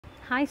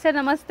Hi sir,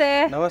 ನಮಸ್ತೆ.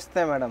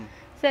 ನಮಸ್ತೆ madam.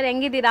 Sir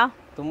ಹೆಂಗಿದ್ದೀರಾ?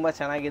 ತುಂಬ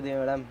ಚೆನ್ನಾಗಿದ್ದೀವಿ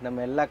ಮೇಡಮ್. ನಮ್ಮ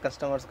ಎಲ್ಲ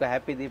ಕಸ್ಟಮರ್ಸ್ಗೂ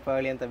ಹ್ಯಾಪಿ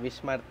ದೀಪಾವಳಿ ಅಂತ ವಿಶ್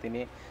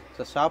ಮಾಡ್ತೀನಿ.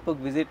 ಸೊ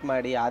ಶಾಪಿಗೆ ವಿಸಿಟ್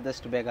ಮಾಡಿ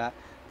ಆದಷ್ಟು ಬೇಗ.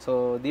 ಸೊ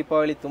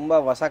ದೀಪಾವಳಿ ತುಂಬ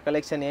ಹೊಸ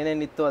ಕಲೆಕ್ಷನ್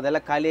ಏನೇನಿತ್ತು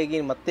ಅದೆಲ್ಲ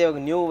ಖಾಲಿಯಾಗಿ ಮತ್ತೆ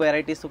ಇವಾಗ ನ್ಯೂ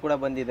ವೆರೈಟೀಸು ಕೂಡ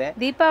ಬಂದಿದೆ.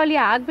 ದೀಪಾವಳಿ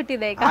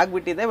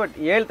ಆಗ್ಬಿಟ್ಟಿದೆ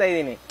ಬಟ್ ಹೇಳ್ತಾ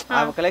ಇದ್ದೀನಿ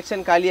ಆ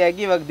ಕಲೆಕ್ಷನ್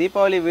ಖಾಲಿಯಾಗಿ ಇವಾಗ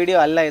ದೀಪಾವಳಿ ವಿಡಿಯೋ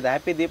ಅಲ್ಲ ಇದು.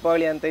 ಹ್ಯಾಪಿ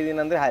ದೀಪಾವಳಿ ಅಂತ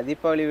ಇದೀನಿ ಅಂದ್ರೆ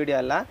ದೀಪಾವಳಿ ವಿಡಿಯೋ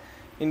ಅಲ್ಲ,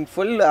 ಇನ್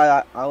ಫುಲ್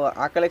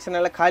ಆ ಕಲೆಕ್ಷನ್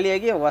ಎಲ್ಲ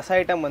ಖಾಲಿಯಾಗಿ ಹೊಸ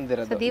ಐಟಮ್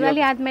ಬಂದಿರೋದು.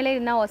 ದಿವಾಲಿ ಆದ್ಮೇಲೆ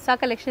ಇನ್ನ ಹೊಸ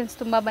ಕಲೆಕ್ಷನ್ಸ್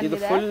ತುಂಬಾ ಬಂದಿದೆ.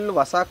 ಇದು ಫುಲ್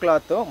ಹೊಸ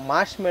ಕ್ಲಾತ್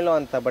ಮಾರ್ಶ್ ಮೆಲೋ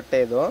ಅಂತ ಬಟ್ಟೆ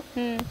ಇದು.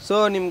 ಸೊ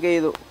ನಿಮ್ಗೆ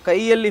ಇದು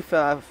ಕೈಯಲ್ಲಿ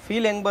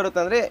ಫೀಲ್ ಹೆಂಗ್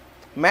ಬರುತ್ತೆ ಅಂದ್ರೆ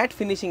ಮ್ಯಾಟ್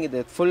ಫಿನಿಶಿಂಗ್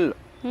ಇದೆ ಫುಲ್.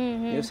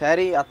 ನೀವು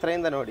ಸ್ಯಾರಿ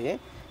ಹತ್ರದಿಂದ ನೋಡಿ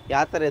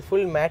ಯಾವ ತರ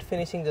ಫುಲ್ ಮ್ಯಾಟ್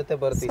ಫಿನಿಶಿಂಗ್ ಜೊತೆ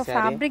ಬರುತ್ತೆ.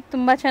 ಫ್ಯಾಬ್ರಿಕ್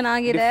ತುಂಬಾ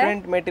ಚೆನ್ನಾಗಿದೆ.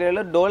 ಡಿಫರೆಂಟ್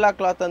ಮೆಟೀರಿಯಲ್, ಡೋಲಾ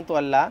ಕ್ಲಾತ್ ಅಂತೂ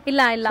ಅಲ್ಲ.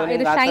 ಇಲ್ಲ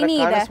ಇದು ಶೈನಿ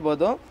ಇದೆ.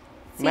 ಕಾಣಿಸಬಹುದು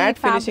ಮ್ಯಾಟ್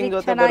ಫಿನಿಶಿಂಗ್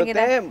ಜೊತೆ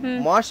ಬರುತ್ತೆ.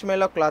 ಮಾರ್ಶ್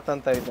ಮೆಲೋ ಕ್ಲಾತ್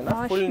ಅಂತ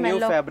ಇದನ್ನ ಫುಲ್ ನ್ಯೂ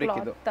ಫ್ಯಾಬ್ರಿಕ್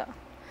ಇದು.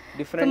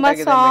 ತುಂಬಾ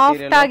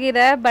ಸಾಫ್ಟ್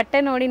ಆಗಿದೆ ಬಟ್ಟೆ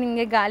ನೋಡಿ,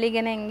 ನಿಮಗೆ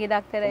ಗಾಳಿಗೆನೆ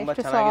ಹೆಂಗಿದಾಗ್ತಿದೆ,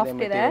 ಎಷ್ಟು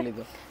ಸಾಫ್ಟ್ ಇದೆ.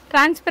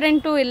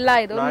 ಟ್ರಾನ್ಸ್ಪರೆಂಟ್ ಇಲ್ಲ,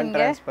 ಇದು ನಾನ್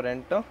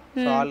transparent.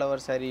 All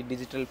over sari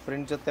digital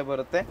print ಜೊತೆ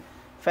ಬರುತ್ತೆ.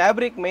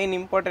 Fabric main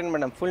important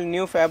madam. Full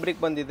new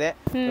fabric ಬಂದಿದೆ.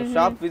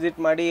 ಶಾಪ್ ವಿಸಿಟ್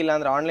ಮಾಡಿ,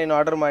 ಇಲ್ಲಾಂದ್ರೆ ಆನ್ಲೈನ್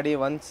ಆರ್ಡರ್ ಮಾಡಿ.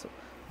 ಒನ್ಸ್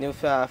ನೀವು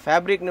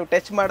ಫ್ಯಾಬ್ರಿಕ್ ನೀವು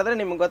ಟಚ್ ಮಾಡಿದ್ರೆ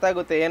ನಿಮ್ಗೆ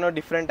ಗೊತ್ತಾಗುತ್ತೆ ಏನೋ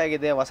ಡಿಫ್ರೆಂಟ್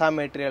ಆಗಿದೆ, ಹೊಸ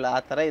ಮೆಟೀರಿಯಲ್ ಆ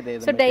ತರ ಇದೆ.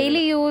 ಸೊ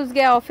ಡೈಲಿ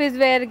ಯೂಸ್ಗೆ, ಆಫೀಸ್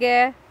ವೇರ್ಗೆ,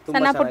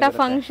 ಸಣ್ಣ ಪುಟ್ಟ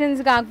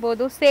ಫಂಕ್ಷನ್ಸ್ಗೆ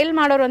ಆಗ್ಬೋದು. ಸೇಲ್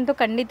ಮಾಡೋರು ಅಂತೂ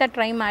ಖಂಡಿತ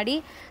ಟ್ರೈ ಮಾಡಿ.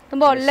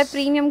 ತುಂಬಾ ಒಳ್ಳೆ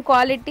ಪ್ರೀಮಿಯಂ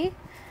ಕ್ವಾಲಿಟಿ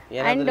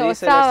ಅಂಡ್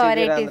ಹೊಸ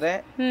ವೆರೈಟೀಸ್.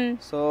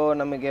 ಸೊ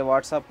ನಮಗೆ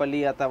ವಾಟ್ಸ್ಆಪ್ ಅಲ್ಲಿ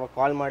ಅಥವಾ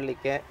ಕಾಲ್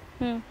ಮಾಡ್ಲಿಕ್ಕೆ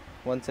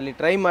ಒಂದ್ಸಲಿ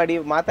ಟ್ರೈ ಮಾಡಿ,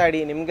 ಮಾತಾಡಿ,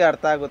 ನಿಮ್ಗೆ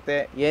ಅರ್ಥ ಆಗುತ್ತೆ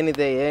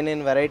ಏನಿದೆ,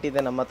 ಏನೇನು ವೆರೈಟಿ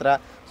ಇದೆ ನಮ್ಮ ಹತ್ರ.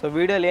 ಸೊ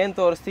ವಿಡಿಯೋಲಿ ಏನ್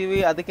ತೋರಿಸ್ತೀವಿ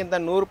ಅದಕ್ಕಿಂತ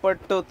 100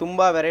 ಪಟ್ಟು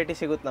ತುಂಬಾ ವೆರೈಟಿ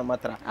ಸಿಗುತ್ತೆ ನಮ್ಮ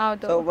ಹತ್ರ.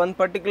 ಸೊ ಒಂದ್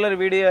ಪರ್ಟಿಕ್ಯುಲರ್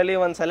ವಿಡಿಯೋಲಿ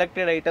ಒಂದ್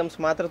ಸೆಲೆಕ್ಟೆಡ್ ಐಟಮ್ಸ್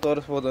ಮಾತ್ರ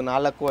ತೋರಿಸ್ಬೋದು,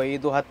 4,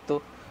 5, 10.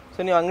 ಸೊ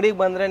ನೀವು ಅಂಗಡಿಗೆ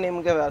ಬಂದ್ರೆ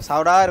ನಿಮ್ಗೆ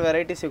ಸಾವಿರಾರು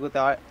ವೆರೈಟಿ ಸಿಗುತ್ತೆ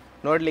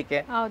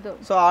ನೋಡ್ಲಿಕ್ಕೆ.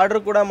 ಸೊ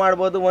ಆರ್ಡರ್ ಕೂಡ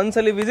ಮಾಡ್ಬೋದು.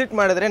 ಒಂದ್ಸಲಿ ವಿಸಿಟ್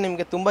ಮಾಡಿದ್ರೆ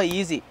ನಿಮ್ಗೆ ತುಂಬಾ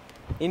ಈಸಿ.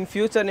 ಇನ್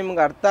ಫ್ಯೂಚರ್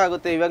ನಿಮ್ಗೆ ಅರ್ಥ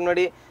ಆಗುತ್ತೆ. ಇವಾಗ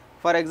ನೋಡಿ,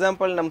 ಫಾರ್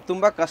ಎಕ್ಸಾಂಪಲ್ ನಮ್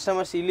ತುಂಬಾ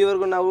ಕಸ್ಟಮರ್ಸ್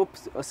ಇಲ್ಲಿವರೆಗೂ ನಾವು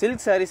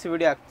ಸಿಲ್ಕ್ ಸ್ಯಾರೀಸ್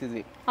ವಿಡಿಯೋ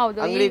ಹಾಕ್ತಿದ್ವಿ.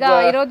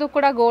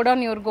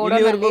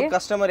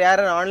 ಕಸ್ಟಮರ್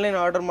ಯಾರು ಆನ್ಲೈನ್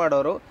ಆರ್ಡರ್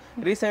ಮಾಡೋರು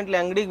ರೀಸೆಂಟ್ಲಿ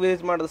ಅಂಗಡಿಗೆ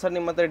ವಿಸಿಟ್ ಮಾಡೋದು, ಸರ್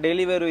ನಿಮ್ಮ ಹತ್ರ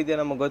ಡೈಲಿ ವೇರು ಇದೆಯಾ,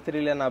 ನಮಗೆ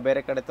ಗೊತ್ತಿರಲಿಲ್ಲ, ನಾವು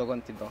ಬೇರೆ ಕಡೆ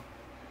ತಗೊಂತಿದ್ದೋ.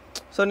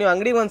 ಸೊ ನೀವು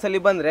ಅಂಗಡಿಗೆ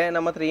ಒಂದ್ಸಲಿ ಬಂದ್ರೆ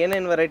ನಮ್ಮ ಹತ್ರ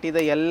ಏನೇನ್ ವೆರೈಟಿ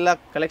ಇದೆ ಎಲ್ಲ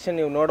ಕಲೆಕ್ಷನ್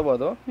ನೀವು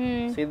ನೋಡಬಹುದು.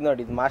 ಇದು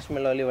ನೋಡಿ, ಇದು ಮಾರ್ಶ್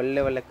ಮೆಲೋ ಅಲ್ಲಿ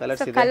ಒಳ್ಳೆ ಒಳ್ಳೆ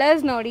ಕಲರ್ಸ್ ಇದೆ.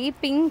 ಕಲರ್ಸ್ ನೋಡಿ,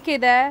 ಪಿಂಕ್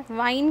ಇದೆ,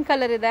 ವೈನ್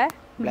ಕಲರ್ ಇದೆ,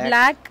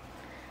 ಬ್ಲಾಕ್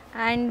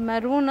ಅಂಡ್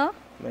ಮೆರೂನ್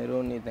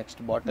ಇದು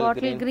next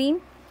bottle green.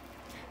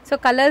 So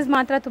colours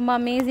ಮಾತ್ರ ತುಂಬಾ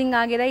ಅಮೇಜಿಂಗ್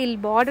ಆಗಿದೆ. ಇಲ್ಲಿ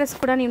ಬಾರ್ಡರ್ಸ್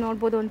ಕೂಡ ನೀವು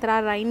ನೋಡಬಹುದು, ಒಂಥರ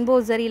ರೈನ್ಬೋ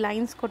ಜರಿ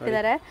ಲೈನ್ಸ್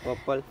ಕೊಟ್ಟಿದ್ದಾರೆ.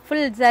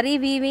 ಫುಲ್ ಜರಿ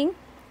ವೀವಿಂಗ್.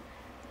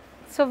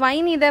 ಸೊ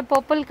ವೈನ್ ಇದೆ,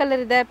 ಪರ್ಪಲ್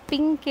ಕಲರ್ ಇದೆ,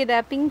 ಪಿಂಕ್ ಇದೆ.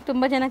 ಪಿಂಕ್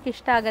ತುಂಬಾ ಜನಕ್ಕೆ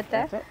ಇಷ್ಟ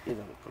ಆಗುತ್ತೆ.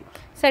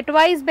 ಸೆಟ್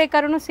ವೈಸ್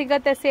ಬೇಕಾದ್ರೂ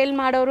ಸಿಗತ್ತೆ. ಸೇಲ್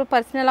ಮಾಡೋರು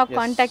ಪರ್ಸನಲ್ ಆಗಿ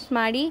ಕಾಂಟ್ಯಾಕ್ಟ್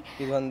ಮಾಡಿ.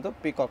 ಇದೊಂದು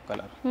ಪೀಕಾಕ್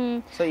ಕಲರ್.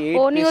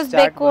 ಓನ್ ಯೂಸ್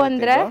ಬೇಕು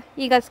ಅಂದ್ರೆ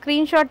ಈಗ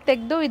ಸ್ಕ್ರೀನ್ ಶಾಟ್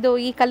ತೆಗೆದು ಇದು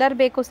ಈ ಕಲರ್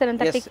ಬೇಕು ಸರ್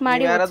ಅಂತ ಟಿಕ್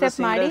ಮಾಡಿ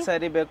ವಾಟ್ಸ್ಆಪ್ ಮಾಡಿ.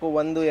 ಸರಿ ಬೇಕು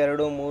 1,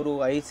 2, 3,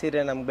 5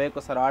 ಸೀರೆ ನಮ್ಗೆ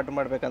ಬೇಕು ಸರ್ ಆರ್ಡರ್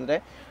ಮಾಡ್ಬೇಕಂದ್ರೆ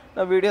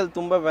ನಾವು ವಿಡಿಯೋಲಿ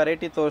ತುಂಬಾ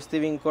ವೆರೈಟಿ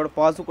ತೋರಿಸ್ತೀವಿ. ಹಿಂಗೆ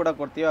ಪಾಸು ಕೂಡ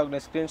ಕೊಡ್ತೀವಿ. ಅವಾಗ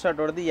ನೀವು ಸ್ಕ್ರೀನ್ ಶಾಟ್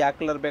ಹೊಡೆದು ಯಾವ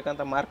ಕಲರ್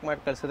ಬೇಕಂತ ಮಾರ್ಕ್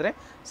ಮಾಡಿ ಕಳ್ಸಿದ್ರೆ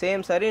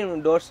ಸೇಮ್ ಸಾರಿ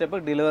ಡೋರ್ ಸ್ಟೆಪ್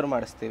ಡೆಲಿವರ್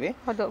ಮಾಡಿಸ್ತೀವಿ.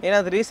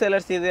 ಏನಾದ್ರು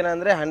ರೀಸೇಲರ್ಸ್ ಇದೀರಾ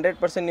ಅಂದ್ರೆ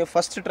 100% ನೀವು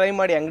ಫಸ್ಟ್ ಟ್ರೈ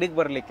ಮಾಡಿ ಅಂಗಡಿಗೆ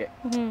ಬರ್ಲಿಕ್ಕೆ.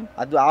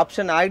 ಅದು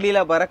ಆಪ್ಷನ್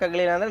ಆಗ್ಲಿಲ್ಲ,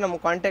 ಬರಕ್ಕಾಗ್ಲಿಲ್ಲ ಅಂದ್ರೆ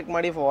ನಮ್ಗೆ ಕಾಂಟ್ಯಾಕ್ಟ್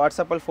ಮಾಡಿ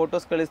ವಾಟ್ಸ್ಆಪ್ ಅಲ್ಲಿ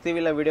ಫೋಟೋಸ್ ಕಳಿಸ್ತೀವಿ,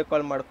 ಇಲ್ಲ ವಿಡಿಯೋ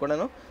ಕಾಲ್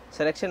ಮಾಡ್ಕೊಂಡು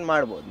ಸೆಲೆಕ್ಷನ್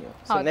ಮಾಡ್ಬೋದು ನೀವು.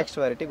 ಸೊ ನೆಕ್ಸ್ಟ್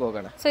ವೆರೈಟಿಗೆ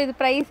ಹೋಗೋಣ. ಸೊ ಇದು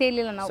ಪ್ರೈಸ್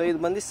ಹೇಳಿಲ್ಲ ನಾವು. ಸೊ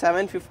ಇದು ಬಂದು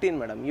 715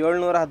 ಮೇಡಮ್,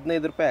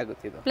 715 ರೂಪಾಯಿ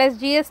ಆಗುತ್ತೆ. ಇದು plus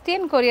GST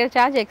and courier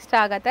charge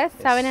extra ಆಗುತ್ತೆ.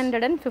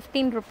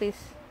 715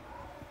 ರೂಪೀಸ್.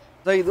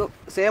 ಸೊ ಇದು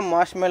ಸೇಮ್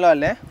ಮಾರ್ಶ್ ಮೆಲೋ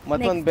ಅಲ್ಲೇ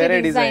ಮತ್ತೊಂದು ಬೇರೆ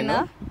ಡಿಸೈನ್.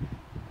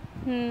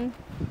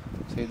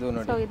 ಸೊ ಇದು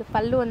ನೋಡಿ, ಸೊ ಇದು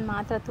ಪಲ್ಲು ಒಂದು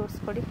ಮಾತ್ರ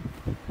ತೋರಿಸ್ಕೊಡಿ.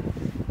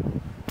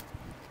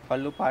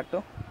 ಪಲ್ಲು ಪಾಟು.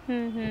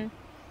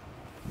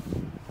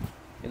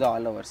 ಇದು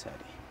all over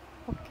sari.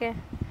 Okay,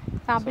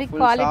 fabric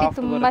quality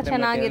ತುಂಬಾ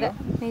ಚೆನ್ನಾಗಿದೆ,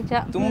 ನಿಜ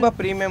ತುಂಬಾ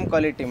ಪ್ರೀಮಿಯಂ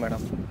ಕ್ವಾಲಿಟಿ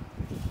ಮೇಡಮ್.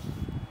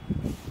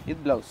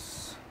 ಇದು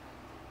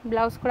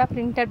ಬ್ಲೌಸ್ ಕೂಡ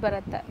ಪ್ರಿಂಟೆಡ್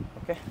ಬರುತ್ತೆ.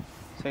 ಓಕೆ,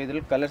 ಸೊ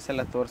ಇದ್ರಲ್ಲಿ ಕಲರ್ಸ್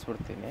ಎಲ್ಲ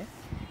ತೋರಿಸ್ಬಿಡ್ತೀನಿ.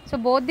 So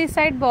both the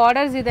side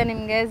borders ಇದೆ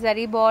ನಿಮಗೆ,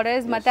 ಜರಿ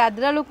ಬಾರ್ಡರ್ಸ್, ಮತ್ತೆ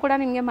ಅದರಲ್ಲೂ ಕೂಡ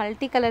ನಿಮಗೆ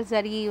ಮಲ್ಟಿ ಕಲರ್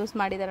ಜರಿ ಯೂಸ್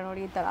ಮಾಡಿದ್ದಾರೆ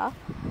ನೋಡಿ ಈ ಥರ.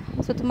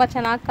 ಸೊ ತುಂಬ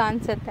ಚೆನ್ನಾಗಿ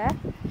ಕಾಣಿಸುತ್ತೆ.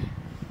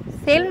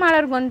 ಸೇಲ್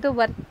ಮಾಡೋರ್ಗಂತೂ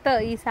ವರ್ತ್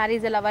ಈ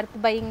ಸ್ಯಾರೀಸ್ ಎಲ್ಲ ವರ್ತ್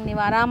ಬೈಯಿಂಗ್. ನೀವು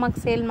ಆರಾಮಾಗಿ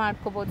ಸೇಲ್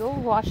ಮಾಡ್ಕೋಬಹುದು.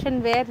 Wash and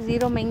wear,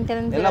 zero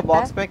maintenance. ಎಲ್ಲ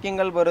ಬಾಕ್ಸ್ ಪ್ಯಾಕಿಂಗ್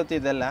ಅಲ್ಲಿ ಬರುತ್ತೆ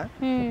ಇದೆಲ್ಲ.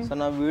 ಸೊ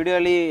ನಾವು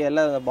ವಿಡಿಯೋಲಿ ಎಲ್ಲ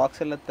ಬಾಕ್ಸ್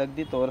ಎಲ್ಲ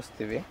ತೆಗ್ದು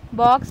ತೋರಿಸ್ತೀವಿ.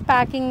 Box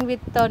packing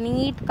with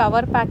neat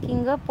cover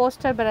packing.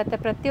 Poster ಬರುತ್ತೆ,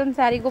 ಪ್ರತಿಯೊಂದು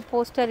ಸ್ಯಾರಿಗೂ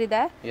ಪೋಸ್ಟರ್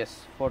ಇದೆ. ಎಸ್,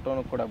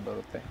 ಫೋಟೋನು ಕೂಡ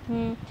ಬರುತ್ತೆ.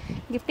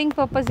 ಗಿಫ್ಟಿಂಗ್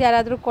ಪರ್ಪಸ್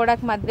ಯಾರಾದರೂ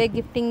ಕೊಡಕ್ಕೆ, ಮದುವೆ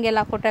ಗಿಫ್ಟಿಂಗ್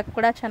ಎಲ್ಲ ಕೊಟ್ಟಕ್ಕೆ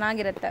ಕೂಡ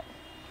ಚೆನ್ನಾಗಿರುತ್ತೆ.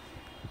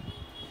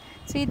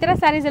 ಸೊ ಈ ಥರ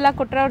ಸ್ಯಾರೀಸ್ ಎಲ್ಲ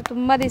ಕೊಟ್ಟರೆ ಅವ್ರು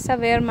ತುಂಬ ದಿವಸ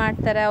ವೇರ್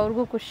ಮಾಡ್ತಾರೆ,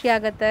 ಅವ್ರಿಗೂ ಖುಷಿ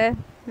ಆಗುತ್ತೆ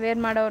ವೇರ್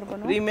ಮಾಡೋರ್ಗು.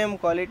 ಪ್ರೀಮಿಯಂ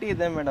ಕ್ವಾಲಿಟಿ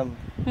ಇದೆ ಮೇಡಮ್.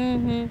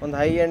 ಒಂದು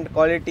ಹೈ ಎಂಡ್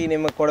ಕ್ವಾಲಿಟಿ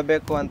ನಿಮಗೆ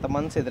ಕೊಡಬೇಕು ಅಂತ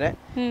ಮನ್ಸಿದ್ರೆ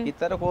ಈ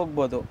ತರ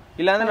ಹೋಗ್ಬೋದು.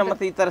 ಇಲ್ಲಾಂದ್ರೆ ನಮ್ಮ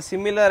ಈ ತರ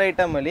ಸಿಮಿಲರ್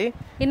ಐಟಮ್ ಅಲ್ಲಿ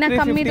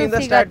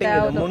 350 ಸ್ಟಾರ್ಟಿಂಗ್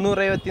ಇದೆ,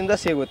 350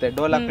 ಸಿಗುತ್ತೆ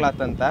ಡೋಲಾ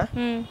ಕ್ಲಾತ್ ಅಂತ.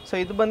 ಸೊ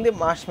ಇದು ಬಂದು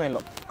ಮಾರ್ಶ್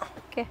ಮೆಲೋ.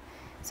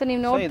 ಸೊ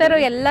ನೀವು ನೋಡ್ತಾ ಇರೋ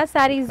ಎಲ್ಲ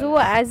ಸ್ಯಾರೀಸು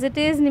ಆಸ್ ಇಟ್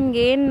ಈಸ್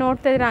ನಿಮ್ಗೆ ಏನು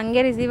ನೋಡ್ತಾ ಇದ್ರೆ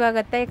ಹಂಗೆ ರಿಸೀವ್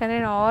ಆಗುತ್ತೆ,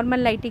 ಯಾಕಂದ್ರೆ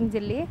ನಾರ್ಮಲ್ ಲೈಟಿಂಗ್ಸ್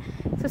ಇಲ್ಲಿ.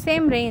 So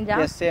same range.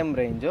 Same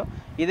range.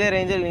 ಇದೇ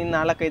ರೇಂಜಲ್ಲಿ ಇನ್ನು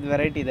 4-5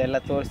 ವೆರೈಟಿ ಇದೆ, ಎಲ್ಲ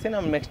ತೋರಿಸಿ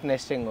ನಾವು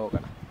ನೆಕ್ಸ್ಟ್ ಹಿಂಗ್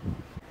ಹೋಗೋಣ.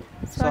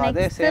 ಸೊ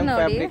ಅದೇ ಸೇಮ್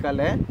ಫ್ಯಾಬ್ರಿಕ್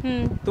ಅಲ್ಲೇ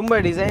ತುಂಬಾ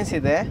ಡಿಸೈನ್ಸ್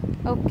ಇದೆ.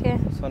 ಓಕೆ,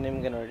 ಸೊ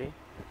ನಿಮ್ಗೆ ನೋಡಿ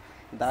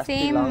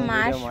ಸೇಮ್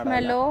ಮಾರ್ಶ್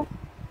ಮೆಲೋ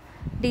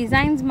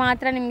ಡಿಸೈನ್ಸ್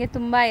ಮಾತ್ರ ನಿಮಗೆ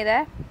ತುಂಬಾ ಇದೆ.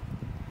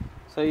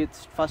 ಸೊ ಇದು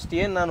ಫಸ್ಟ್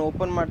ಏನು ನಾನು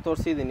ಓಪನ್ ಮಾಡಿ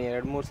ತೋರಿಸಿದ್ದೀನಿ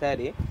 2-3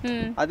 ಸ್ಯಾರಿ,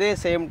 ಅದೇ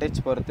ಸೇಮ್ ಟಚ್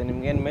ಬರುತ್ತೆ,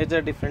 ನಿಮ್ಗೆ ಏನು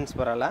ಮೇಜರ್ ಡಿಫ್ರೆನ್ಸ್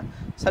ಬರಲ್ಲ.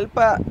 ಸ್ವಲ್ಪ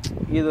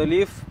ಇದು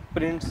ಲೀಫ್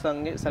ಪ್ರಿಂಟ್ಸ್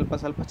ಹಂಗೆ ಸ್ವಲ್ಪ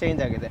ಸ್ವಲ್ಪ ಚೇಂಜ್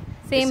ಆಗಿದೆ.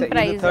 Same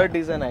price. ಥರ್ಡ್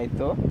ಡಿಸೈನ್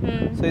ಆಯ್ತು.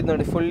 ಸೊ ಇದು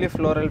ನೋಡಿ ಫುಲ್ಲಿ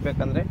ಫ್ಲೋರಲ್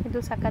ಬೇಕಂದ್ರೆ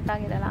ಇದು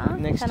ಸಖತ್ತಾಗಿದೆಲ್ಲ.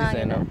 Next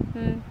design.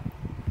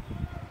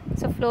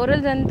 ಸೊ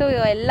ಫ್ಲೋರಲ್ಸ್ ಅಂತೂ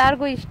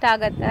ಎಲ್ಲರಿಗೂ ಇಷ್ಟ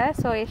ಆಗುತ್ತೆ.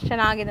 ಸೊ ಎಷ್ಟು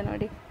ಚೆನ್ನಾಗಿದೆ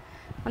ನೋಡಿ,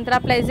 ಒಂಥರ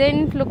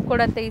ಪ್ಲೆಸೆಂಟ್ ಲುಕ್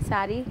ಕೊಡುತ್ತೆ ಈ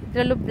ಸ್ಯಾರಿ.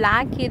 ಇದರಲ್ಲೂ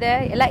ಬ್ಲ್ಯಾಕ್ ಇದೆ,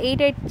 ಎಲ್ಲ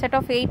 8 ಸೆಟ್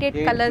ಆಫ್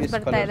 8 ಕಲರ್ಸ್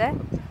ಬರ್ತಾ ಇದೆ.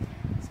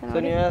 ಸೊ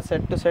ನೀವು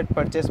ಸೆಟ್ ಟು ಸೆಟ್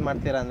ಪರ್ಚೇಸ್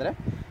ಮಾಡ್ತೀರಾ ಅಂದರೆ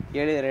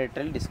ಹೇಳಿ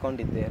ರೇಟಲ್ಲಿ ಡಿಸ್ಕೌಂಟ್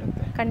ಇದ್ದೇ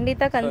ಇರುತ್ತೆ.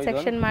 ಖಂಡಿತ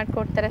ಕನ್ಸೆಕ್ಷನ್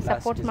ಮಾಡಿಕೊಡ್ತಾರೆ,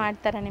 ಸಪೋರ್ಟ್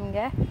ಮಾಡ್ತಾರೆ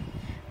ನಿಮಗೆ.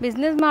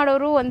 ಬಿಸ್ನೆಸ್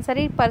ಮಾಡೋರು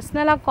ಒಂದ್ಸರಿ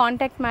ಪರ್ಸ್ನಲಾಗಿ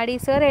ಕಾಂಟ್ಯಾಕ್ಟ್ ಮಾಡಿ,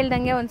 ಸರ್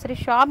ಹೇಳ್ದಂಗೆ ಒಂದ್ಸರಿ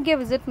ಶಾಪ್ಗೆ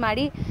ವಿಸಿಟ್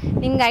ಮಾಡಿ,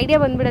 ನಿಮ್ಗೆ ಐಡಿಯಾ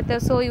ಬಂದುಬಿಡುತ್ತೆ.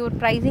 ಸೊ ಇವ್ರ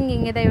ಪ್ರೈಸಿಂಗ್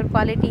ಹಿಂಗಿದೆ, ಇವ್ರ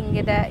ಕ್ವಾಲಿಟಿ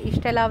ಹಿಂಗಿದೆ,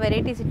 ಇಷ್ಟೆಲ್ಲ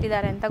ವೆರೈಟೀಸ್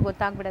ಇಟ್ಟಿದ್ದಾರೆ ಅಂತ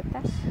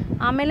ಗೊತ್ತಾಗ್ಬಿಡುತ್ತೆ.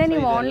 ಆಮೇಲೆ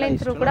ನೀವು ಆನ್ಲೈನ್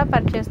ಥ್ರೂ ಕೂಡ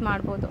ಪರ್ಚೇಸ್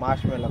ಮಾಡ್ಬೋದು.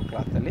 ಮಾರ್ಶ್ಮೆಲ್ಲೋ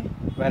ಕ್ಲಾತಲ್ಲಿ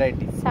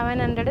ವೆರೈಟಿ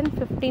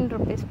 715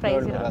 rupees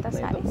ಪ್ರೈಸ್ ಇರುತ್ತೆ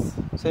ಸ್ಯಾರೀಸ್.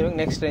 ಸೊ ಇವಾಗ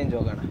ನೆಕ್ಸ್ಟ್ ರೇಂಜ್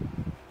ಹೋಗೋಣ.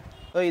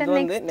 ಸೊ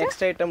ಇದೊಂದು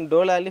next item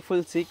ಡೋಲಾಲಿ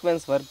full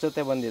sequence work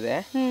ಜೊತೆ ಬಂದಿದೆ.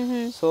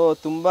 ಸೊ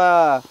ತುಂಬಾ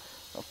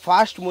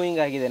ಫಾಸ್ಟ್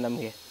ಮೂವಿಂಗ್ ಆಗಿದೆ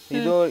ನಮಗೆ.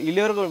 ಇದು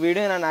ಇಲ್ಲಿವರೆಗೂ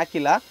ವಿಡಿಯೋ ನಾನು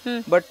ಹಾಕಿಲ್ಲ,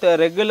 ಬಟ್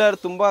ರೆಗ್ಯುಲರ್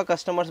ತುಂಬಾ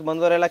ಕಸ್ಟಮರ್ಸ್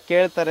ಬಂದವರೆಲ್ಲ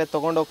ಕೇಳ್ತಾರೆ,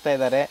 ತಗೊಂಡ್ ಹೋಗ್ತಾ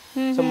ಇದ್ದಾರೆ.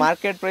 ಸೊ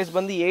ಮಾರ್ಕೆಟ್ ಪ್ರೈಸ್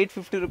ಬಂದು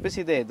 850 rupees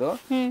ಇದೆ ಇದು.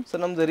 ಸೊ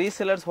ನಮ್ದು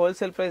ರೀಸೆಲರ್ಸ್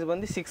ಹೋಲ್ಸೇಲ್ ಪ್ರೈಸ್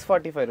ಬಂದು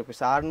 645 rupees,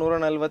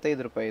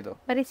 645 ರೂಪಾಯಿ. ಇದು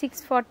ಬರೀ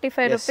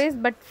 645 rupees,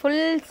 ಬಟ್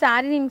ಫುಲ್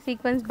ಸ್ಯಾರಿ ನಿಮ್ಗೆ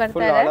ಸೀಕ್ವೆನ್ಸ್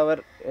ಬರ್ತಾ ಇದೆ,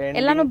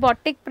 ಎಲ್ಲಾನು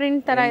ಬಾಟಿಕ್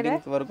ಪ್ರಿಂಟ್ ತರ ಇದೆ.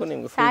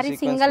 ಸ್ಯಾರಿ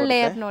ಸಿಂಗಲ್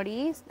ಲೇಯರ್ ನೋಡಿ,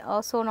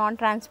 ಸೊ ನಾನ್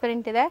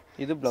ಟ್ರಾನ್ಸ್ಪರೆಂಟ್ ಇದೆ.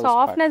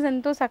 ಸಾಫ್ಟ್ನೆಸ್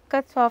ಅಂತೂ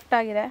ಸಖತ್ ಸಾಫ್ಟ್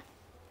ಆಗಿದೆ.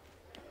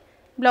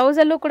 ಬ್ಲೌಸ್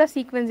ಅಲ್ಲೂ ಕೂಡ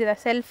ಸೀಕ್ವೆನ್ಸ್ ಇದೆ,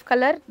 ಸೆಲ್ಫ್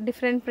ಕಲರ್,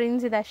 ಡಿಫ್ರೆಂಟ್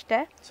ಪ್ರಿಂಟ್ಸ್ ಇದೆ ಅಷ್ಟೇ.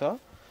 ಸೊ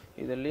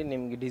ಇದರಲ್ಲಿ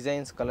ನಿಮ್ಗೆ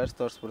ಡಿಸೈನ್ಸ್ ಕಲರ್ಸ್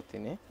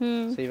ತೋರಿಸ್ಬಿಡ್ತೀನಿ.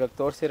 ಸೊ ಇವಾಗ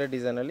ತೋರಿಸಿರೋ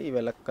ಡಿಸೈನ್ ಅಲ್ಲಿ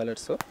ಇವೆಲ್ಲ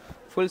ಕಲರ್ಸ್.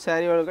 ಫುಲ್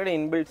ಸ್ಯಾರಿ ಒಳಗಡೆ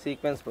ಇನ್ಬಿಲ್ಟ್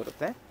ಸೀಕ್ವೆನ್ಸ್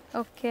ಬರುತ್ತೆ.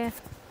 ಓಕೆ.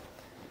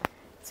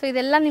 ಸೊ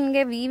ಇದೆಲ್ಲ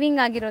ನಿಮಗೆ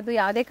ವೀವಿಂಗ್ ಆಗಿರೋದು,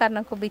 ಯಾವುದೇ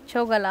ಕಾರಣಕ್ಕೂ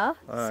ಬಿಚ್ಚೋಗಲ್ಲ.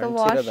 So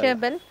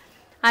washable,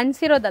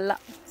 ಅನ್ಸಿರೋದಲ್ಲ.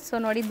 ಸೊ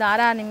ನೋಡಿ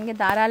ದಾರ, ನಿಮಗೆ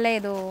ದಾರಲ್ಲೇ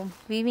ಇದು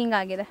ವೀವಿಂಗ್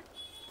ಆಗಿದೆ.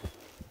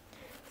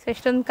 ಸೊ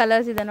ಎಷ್ಟೊಂದು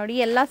ಕಲರ್ಸ್ ಇದೆ ನೋಡಿ,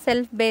 ಎಲ್ಲ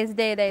ಸೆಲ್ಫ್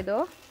ಬೇಸ್ಡೇ ಇದೆ ಇದು.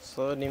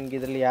 ಸೊ ನಿಮ್ಗೆ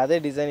ಇದರಲ್ಲಿ ಯಾವುದೇ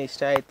ಡಿಸೈನ್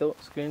ಇಷ್ಟ ಆಯಿತು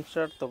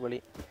ಸ್ಕ್ರೀನ್ಶಾಟ್ ತೊಗೊಳ್ಳಿ.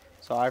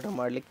 ಸೊ ಆರ್ಡರ್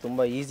ಮಾಡ್ಲಿಕ್ಕೆ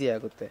ತುಂಬ ಈಸಿ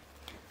ಆಗುತ್ತೆ.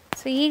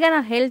 ಸೊ ಈಗ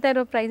ನಾನು ಹೇಳ್ತಾ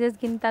ಇರೋ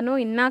ಪ್ರೈಸಸ್ಗಿಂತನೂ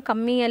ಇನ್ನೂ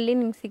ಕಮ್ಮಿಯಲ್ಲಿ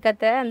ನಿಮ್ಗೆ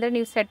ಸಿಗುತ್ತೆ, ಅಂದರೆ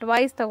ನೀವು ಸೆಟ್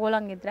ವೈಸ್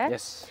ತೊಗೊಳಂಗಿದ್ರೆ.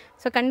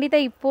 ಸೊ ಖಂಡಿತ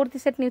ಈ ಪೂರ್ತಿ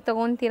ಸೆಟ್ ನೀವು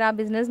ತೊಗೊತೀರಾ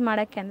ಬಿಸ್ನೆಸ್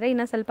ಮಾಡೋಕ್ಕೆ ಅಂದರೆ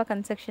ಇನ್ನೂ ಸ್ವಲ್ಪ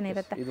ಕನ್ಸೆಕ್ಷನ್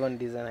ಇರುತ್ತೆ. ಇದು ಒಂದು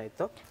ಡಿಸೈನ್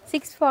ಆಯಿತು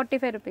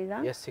 645 rupees.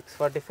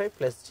 645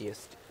 plus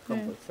GST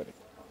compulsory.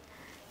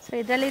 So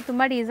ಇದರಲ್ಲಿ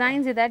ತುಂಬ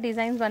ಡಿಸೈನ್ಸ್ ಇದೆ,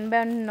 ಡಿಸೈನ್ಸ್ ಒನ್ ಬೈ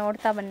ಒನ್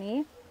ನೋಡ್ತಾ ಬನ್ನಿ.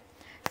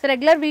 ಸೊ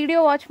ರೆಗ್ಯುಲರ್ ವಿಡಿಯೋ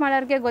ವಾಚ್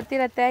ಮಾಡೋರಿಗೆ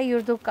ಗೊತ್ತಿರುತ್ತೆ,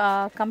 ಇವ್ರದ್ದು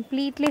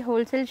ಕಂಪ್ಲೀಟ್ಲಿ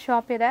ಹೋಲ್ಸೇಲ್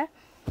ಶಾಪ್ ಇದೆ.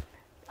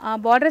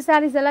 ಬಾರ್ಡರ್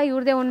ಸ್ಯಾರೀಸ್ ಎಲ್ಲ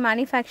ಇವ್ರದ್ದೇ ಒಂದು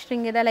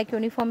ಮ್ಯಾನುಫ್ಯಾಕ್ಚರಿಂಗ್ ಇದೆ. ಲೈಕ್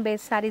ಯೂನಿಫಾರ್ಮ್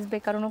ಬೇಸ್ ಸ್ಯಾರೀಸ್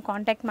ಬೇಕಾದ್ರೂ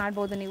ಕಾಂಟ್ಯಾಕ್ಟ್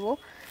ಮಾಡ್ಬೋದು ನೀವು.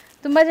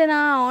 ತುಂಬ ಜನ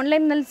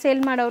ಆನ್ಲೈನಲ್ಲಿ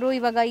ಸೇಲ್ ಮಾಡೋರು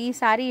ಇವಾಗ ಈ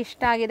ಸ್ಯಾರಿ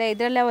ಇಷ್ಟ ಆಗಿದೆ,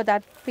 ಇದರಲ್ಲೇ ಒಂದು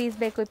 10 ಪೀಸ್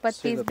ಬೇಕು, 20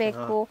 ಪೀಸ್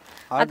ಬೇಕು,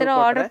 ಆ ಥರ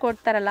ಆರ್ಡರ್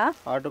ಕೊಡ್ತಾರಲ್ಲ,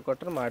 ಆರ್ಡರ್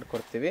ಕೊಟ್ಟರೆ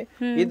ಮಾಡಿಕೊಡ್ತೀವಿ.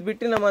 ಇದು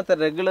ಬಿಟ್ಟು ನಮ್ಮ ಹತ್ರ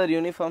ರೆಗ್ಯುಲರ್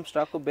ಯೂನಿಫಾರ್ಮ್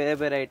ಸ್ಟಾಕು ಬೇರೆ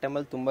ಬೇರೆ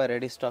ಐಟಮಲ್ಲಿ ತುಂಬ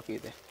ರೆಡಿ ಸ್ಟಾಕ್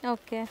ಇದೆ.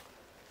 ಓಕೆ.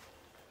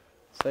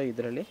 ಸೊ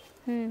ಇದರಲ್ಲಿ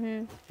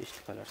ಇಷ್ಟು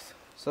ಕಲರ್ಸ್.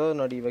 ಸೊ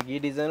ನೋಡಿ ಇವಾಗ ಈ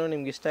ಡಿಸೈನು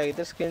ನಿಮ್ಗೆ ಇಷ್ಟ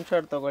ಆಗಿದ್ರೆ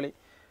ಸ್ಕ್ರೀನ್ಶಾಟ್ ತೊಗೊಳ್ಳಿ.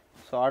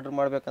 ಸೊ ಆರ್ಡರ್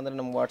ಮಾಡಬೇಕಂದ್ರೆ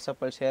ನಮ್ಮ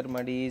ವಾಟ್ಸಪ್ಪಲ್ಲಿ ಶೇರ್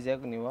ಮಾಡಿ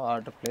ಈಸಿಯಾಗಿ ನೀವು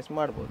ಆರ್ಡರ್ ಪ್ಲೇಸ್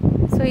ಮಾಡ್ಬೋದು.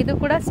 ಸೊ ಇದು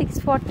ಕೂಡ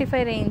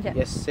 645 ರೇಂಜ್.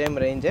 S, same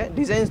ರೇಂಜೇ.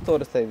 ಡಿಸೈನ್ಸ್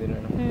ತೋರಿಸ್ತಾ ಇದ್ದೀನಿ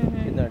ನಾನು.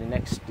 ಇದು ನೋಡಿ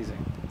ನೆಕ್ಸ್ಟ್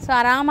ಡಿಸೈನ್. ಸೊ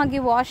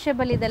ಆರಾಮಾಗಿ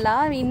ವಾಷೇಬಲ್ ಇದೆಲ್ಲ.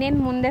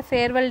 ಇನ್ನೇನು ಮುಂದೆ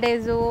ಫೇರ್ವೆಲ್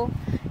ಡೇಸು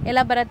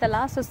ಎಲ್ಲ ಬರುತ್ತಲ್ಲ,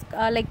 ಸೊ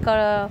ಲೈಕ್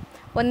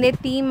ಒಂದೇ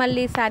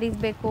ಥೀಮಲ್ಲಿ ಸ್ಯಾರೀಸ್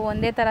ಬೇಕು,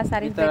 ಒಂದೇ ಥರ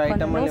ಸ್ಯಾರೀಸ್ ಬೇಕು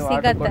ಅಂದ್ರೆ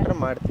ಸಿಗತ್ತೆ,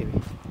 ಮಾಡ್ತೀವಿ.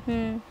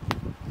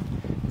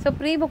 ಸೊ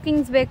ಪ್ರೀ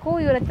ಬುಕ್ಕಿಂಗ್ಸ್ ಬೇಕು,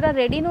 ಇವ್ರ ಹತ್ರ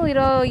ರೆಡಿನೂ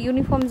ಇರೋ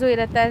ಯೂನಿಫಾರ್ಮ್ಸು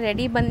ಇರುತ್ತೆ,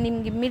 ರೆಡಿ ಬಂದು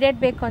ನಿಮ್ಗೆ ಇಮಿಡಿಯೇಟ್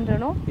ಬೇಕು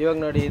ಅಂದ್ರೂ. ಇವಾಗ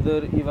ನೋಡಿ ಇದು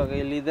ಇವಾಗ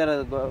ಇಲ್ಲಿ ಇದರ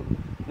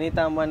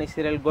Neeta Ambani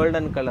serial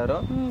golden colour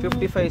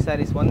 55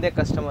 saris ಒಂದೇ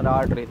ಕಸ್ಟಮರ್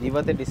ಆರ್ಡರ್ ಇದೆ,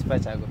 ಇವತ್ತೇ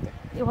ಡಿಸ್ಪ್ಯಾಚ್ ಆಗುತ್ತೆ.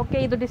 ಓಕೆ,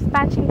 ಇದು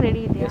ಡಿಸ್ಪ್ಯಾಚಿಂಗ್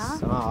ರೆಡಿ ಇದೆಯಾ?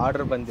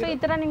 ಆರ್ಡರ್ ಬಂದಿದೆ. ಸೊ ಈ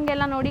ಥರ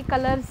ನಿಮಗೆಲ್ಲ ನೋಡಿ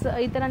ಕಲರ್ಸ್,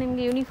 ಈ ಥರ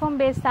ನಿಮಗೆ ಯೂನಿಫಾರ್ಮ್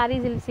ಬೇಸ್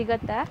ಸ್ಯಾರೀಸ್ ಇಲ್ಲಿ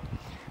ಸಿಗುತ್ತೆ.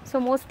 ಸೊ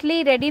ಮೋಸ್ಟ್ಲಿ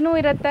ರೆಡಿನೂ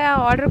ಇರುತ್ತೆ,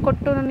 ಆರ್ಡರ್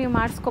ಕೊಟ್ಟು ನೀವು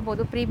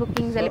ಮಾಡಿಸ್ಕೋಬೋದು ಪ್ರೀ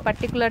ಬುಕ್ಕಿಂಗ್ಸಲ್ಲಿ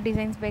ಪರ್ಟಿಕ್ಯುಲರ್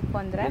ಡಿಸೈನ್ಸ್ ಬೇಕು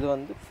ಅಂದರೆ. ಇದು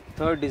ಒಂದು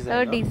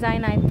ಥರ್ಡ್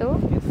ಡಿಸೈನ್ ಆಯಿತು.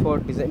 ಇದು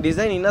ಫೋರ್ತ್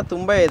ಡಿಸೈನ್ ಇನ್ನೂ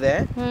ತುಂಬ ಇದೆ.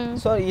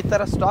 ಸೊ ಈ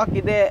ಥರ ಸ್ಟಾಕ್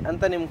ಇದೆ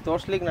ಅಂತ ನಿಮ್ಗೆ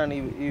ತೋರಿಸ್ಲಿಕ್ಕೆ ನಾನು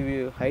ಈ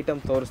ಐಟಮ್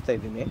ತೋರಿಸ್ತಾ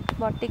ಇದ್ದೀನಿ.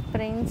 ಬಾಟಿಕ್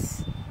ಪ್ರಿಂಟ್ಸ್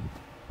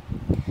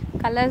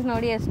ಕಲರ್ಸ್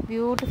ನೋಡಿ ಎಷ್ಟು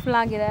ಬ್ಯೂಟಿಫುಲ್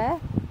ಆಗಿದೆ.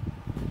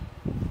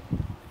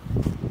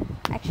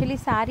 ಆ್ಯಕ್ಚುಲಿ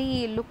ಸ್ಯಾರಿ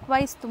ಲುಕ್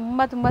ವೈಸ್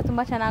ತುಂಬ ತುಂಬ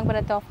ತುಂಬ ಚೆನ್ನಾಗಿ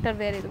ಬರುತ್ತೆ. ಆಫ್ಟರ್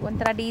ವೇರ್ ಇದು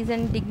ಒಂಥರ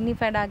ಡೀಸೆಂಟ್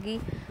ಡಿಗ್ನಿಫೈಡ್ ಆಗಿ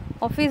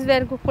ಆಫೀಸ್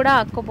ವೇರ್ಗೂ ಕೂಡ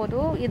ಹಾಕ್ಕೋಬೋದು.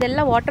 ಇದೆಲ್ಲ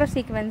ವಾಟರ್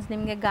ಸೀಕ್ವೆನ್ಸ್,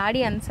 ನಿಮಗೆ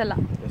ಗಾಡಿ ಅನಿಸಲ್ಲ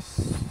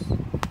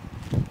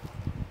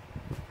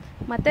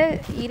ಮತ್ತು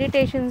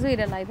ಇರಿಟೇಷನ್ಸು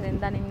ಇರಲ್ಲ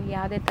ಇದರಿಂದ ನಿಮ್ಗೆ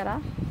ಯಾವುದೇ ಥರ.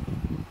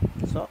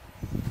 ಸೊ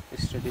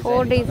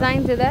 4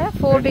 ಡಿಸೈನ್ಸ್ ಇದೆ,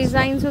 4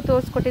 ಡಿಸೈನ್ಸು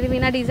ತೋರಿಸ್ಕೊಟ್ಟಿದ್ದೀವಿ.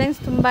 ಇನ್ನು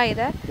ಡಿಸೈನ್ಸ್ ತುಂಬ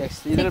ಇದೆ.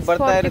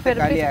 ಬರ್ತಾ ಇರುತ್ತೆ,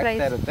 ಖಾಲಿ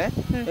ಆಗ್ತಾ ಇರುತ್ತೆ.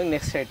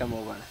 ನೆಕ್ಸ್ಟ್ ಐಟಮ್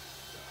ಹೋಗೋಣ.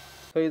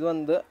 ಸೊ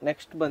ಇದೊಂದು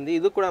ನೆಕ್ಸ್ಟ್ ಬಂದು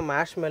ಇದು ಕೂಡ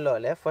ಮ್ಯಾಶ್ ಮೆಲ್ಲೋ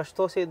ಅಲ್ಲೇ ಫಸ್ಟ್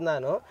ತೋರಿಸಿದ್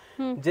ನಾನು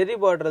ಜೆರಿ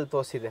ಬಾರ್ಡರ್ ಅಲ್ಲಿ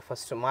ತೋರಿಸಿದೆ.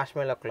 First mash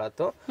Mellow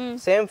cloth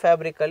same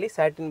fabric ಅಲ್ಲಿ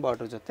ಸ್ಯಾಟಿನ್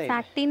ಬಾರ್ಡರ್ ಜೊತೆ,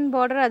 ಸ್ಯಾಟಿನ್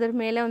ಬಾರ್ಡರ್ ಅದ್ರ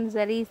ಮೇಲೆ ಒಂದು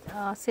ಜರಿ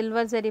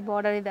ಸಿಲ್ವರ್ ಜರಿ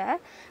ಬಾರ್ಡರ್ ಇದೆ.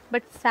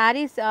 ಬಟ್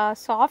ಸ್ಯಾರಿ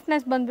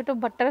ಸಾಫ್ಟ್ನೆಸ್ ಬಂದ್ಬಿಟ್ಟು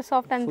ಬಟರ್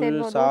ಸಾಫ್ಟ್ ಅಂತ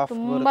ಹೇಳ್ಬೋದು,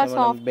 ತುಂಬಾ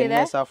ಸಾಫ್ಟ್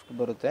ಇದೆ, ಸಾಫ್ಟ್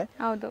ಬರುತ್ತೆ.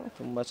 ಹೌದು,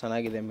 ತುಂಬಾ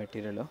ಚೆನ್ನಾಗಿದೆ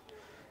ಮೆಟೀರಿಯಲ್.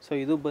 ಸೊ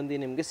ಇದು ಬಂದು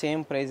ನಿಮಗೆ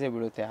ಸೇಮ್ ಪ್ರೈಸೇ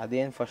ಬೀಳುತ್ತೆ.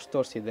 ಅದೇನು ಫಸ್ಟ್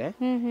ತೋರಿಸಿದೆ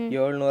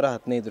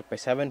 715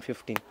 ರೂಪಾಯಿ,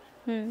 715.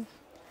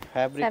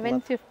 ಫ್ಯಾಬ್ರಿಕ್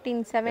 715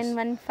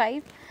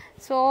 715.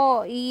 ಸೊ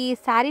ಈ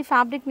ಸ್ಯಾರಿ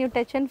ಫ್ಯಾಬ್ರಿಕ್ ನೀವು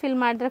ಟಚ್ ಅಂಡ್ ಫೀಲ್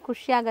ಮಾಡಿದ್ರೆ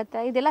ಖುಷಿ ಆಗುತ್ತೆ.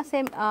 ಇದೆಲ್ಲ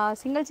ಸೇಮ್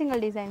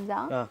ಸಿಂಗಲ್ ಡಿಸೈನ್ಸಾ?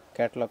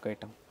 Catalogue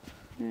item.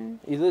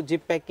 ಇದು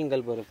ಜಿಪ್ ಪ್ಯಾಕಿಂಗ್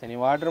ಅಲ್ಲಿ ಬರುತ್ತೆ.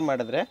 ನೀವು ಆರ್ಡರ್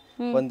ಮಾಡಿದ್ರೆ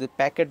ಒಂದು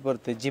ಪ್ಯಾಕೆಟ್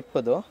ಬರುತ್ತೆ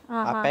ಜಿಪ್ಪದು,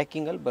 ಆ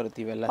ಪ್ಯಾಕಿಂಗ್ ಅಲ್ಲಿ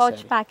ಬರುತ್ತೆ ಇವೆಲ್ಲ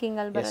ಪೌಚ್ ಪ್ಯಾಕಿಂಗ್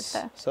ಅಲ್ಲಿ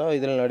ಬರುತ್ತೆ. ಸೊ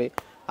ಇದ್ರಲ್ಲಿ ನೋಡಿ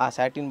ಆ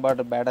ಸ್ಯಾಟಿನ್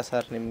ಬಾರ್ಡರ್ ಬೇಡ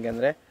ಸರ್ ನಿಮ್ಗೆ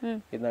ಅಂದ್ರೆ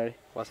ಇದು ನೋಡಿ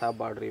ಹೊಸ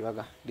ಬಾರ್ಡರ್ ಇವಾಗ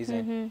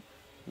ಡಿಸೈನ್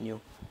ನ್ಯೂ.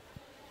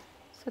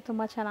 ಸೊ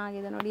ತುಂಬಾ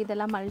ಚೆನ್ನಾಗಿದೆ ನೋಡಿ.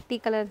 ಇದೆಲ್ಲ ಮಲ್ಟಿ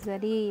ಕಲರ್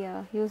ಜರಿ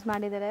ಯೂಸ್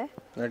ಮಾಡಿದ್ದಾರೆ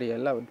ನೋಡಿ.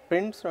 ಎಲ್ಲ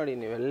ಪ್ರಿಂಟ್ಸ್ ನೋಡಿ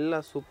ನೀವೆಲ್ಲ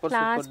ಸೂಪರ್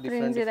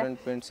ಡಿಫರೆಂಟ್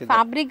ಪ್ರಿಂಟ್ಸ್ ಇದೆ.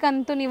 ಫ್ಯಾಬ್ರಿಕ್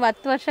ಅಂತೂ ನೀವು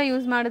 10 ವರ್ಷ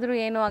ಯೂಸ್ ಮಾಡಿದ್ರು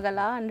ಏನೂ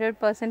ಆಗಲ್ಲ.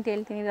 100%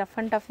 ಹೇಳ್ತೀನಿ, ರಫ್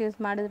ಅಂಡ್ ಟಫ್ ಯೂಸ್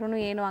ಮಾಡಿದ್ರು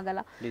ಏನೂ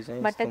ಆಗಲ್ಲ.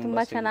 ಬಟ್ಟೆ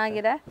ತುಂಬಾ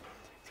ಚೆನ್ನಾಗಿದೆ.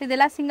 ಸೊ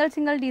ಇದೆಲ್ಲ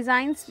ಸಿಂಗಲ್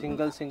ಡಿಸೈನ್ಸ್,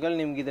 ಸಿಂಗಲ್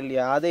ನಿಮ್ಗೆ ಇದ್ರಲ್ಲಿ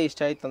ಯಾವ್ದೇ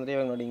ಇಷ್ಟ ಆಯ್ತು ಅಂದ್ರೆ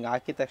ಇವಾಗ ನೋಡಿ ಹಿಂಗೆ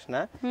ಹಾಕಿದ ತಕ್ಷಣ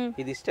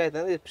ಇದು ಇಷ್ಟ ಆಯ್ತು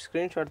ಅಂದ್ರೆ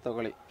ಸ್ಕ್ರೀನ್ ಶಾಟ್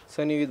ತಗೊಳ್ಳಿ.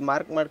 ಸೊ ನೀವು ಇದು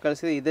ಮಾರ್ಕ್ ಮಾಡಿ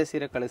ಕಳಿಸಿದ್ರೆ ಇದೇ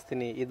ಸೀರೆ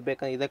ಕಳಿಸ್ತೀನಿ, ಇದು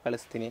ಬೇಕಂದ್ರೆ ಇದೇ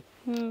ಕಳಿಸ್ತೀನಿ.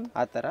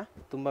 ಆ ಥರ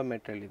ತುಂಬ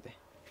ಮೆಟೀರಿಯಲ್ ಇದೆ,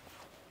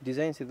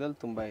 ಡಿಸೈನ್ಸ್ ಇದ್ರಲ್ಲಿ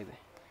ತುಂಬ ಇದೆ.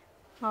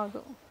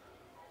 ಹೌದು,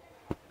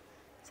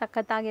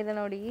 ಸಖತ್ತಾಗಿದೆ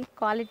ನೋಡಿ.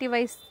 ಕ್ವಾಲಿಟಿ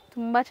ವೈಸ್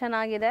ತುಂಬ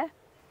ಚೆನ್ನಾಗಿದೆ.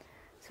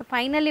 ಸೊ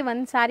ಫೈನಲಿ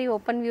ಒಂದು ಸ್ಯಾರಿ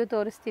ಓಪನ್ ವ್ಯೂ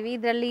ತೋರಿಸ್ತೀವಿ.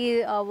 ಇದರಲ್ಲಿ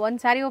ಒಂದು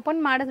ಸ್ಯಾರಿ ಓಪನ್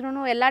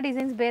ಮಾಡಿದ್ರು ಎಲ್ಲ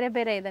ಡಿಸೈನ್ಸ್ ಬೇರೆ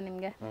ಬೇರೆ ಇದೆ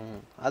ನಿಮಗೆ.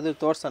 ಅದು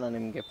ತೋರ್ಸೋಣ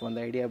ನಿಮಗೆ, ಒಂದು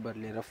ಐಡಿಯಾ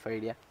ಬರಲಿ, ರಫ್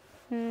ಐಡಿಯಾ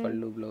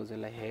ಪಲ್ಲು ಬ್ಲೌಸ್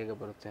ಎಲ್ಲ ಹೇಗೆ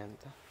ಬರುತ್ತೆ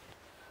ಅಂತ.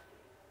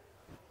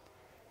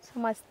 ಸೊ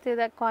ಮಸ್ತ್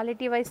ಇದೆ,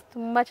 ಕ್ವಾಲಿಟಿ ವೈಸ್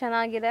ತುಂಬ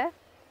ಚೆನ್ನಾಗಿದೆ.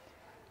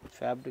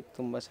 ಫ್ಯಾಬ್ರಿಕ್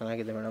ತುಂಬ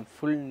ಚೆನ್ನಾಗಿದೆ ಮೇಡಮ್,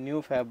 ಫುಲ್ ನ್ಯೂ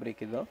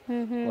ಫ್ಯಾಬ್ರಿಕ್ ಇದು,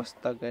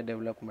 ಹೊಸದಾಗಿ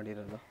ಡೆವಲಪ್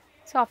ಮಾಡಿರೋದು.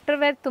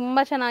 ಸಾಫ್ಟ್ವೇರ್ ತುಂಬ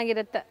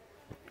ಚೆನ್ನಾಗಿರುತ್ತೆ.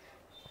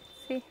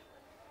 ಸಿ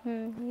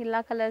ಎಲ್ಲ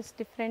ಕಲರ್ಸ್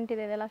ಡಿಫ್ರೆಂಟ್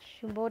ಇದೆ. ಇದೆಲ್ಲ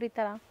ಶಿಬೋರಿ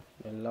ಥರ,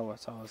 ಎಲ್ಲ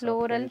ಹೊಸ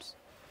ಫ್ಲೋರಲ್,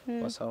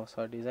 ಹೊಸ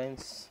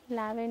ಡಿಸೈನ್ಸ್,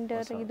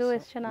 ಲ್ಯಾವೆಂಡರ್. ಇದು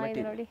ಎಷ್ಟು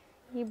ಚೆನ್ನಾಗಿದೆ ನೋಡಿ.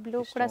 ಈ ಬ್ಲೂ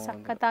ಕೂಡ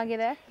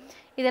ಸಖತ್ತಾಗಿದೆ.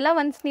 ಇದೆಲ್ಲ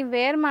ಒನ್ಸ್ ನೀವು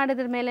ವೇರ್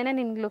ಮಾಡಿದ್ರ ಮೇಲೆ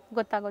ನಿಮ್ಗೆ ಲುಕ್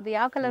ಗೊತ್ತಾಗೋದು.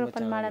 ಯಾವ ಕಲರ್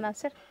ಓಪನ್ ಮಾಡೋಣ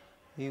ಸರ್?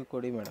 ನೀವು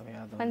ಕೊಡಿ ಮೇಡಮ್,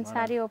 ಯಾವುದು ಒಂದು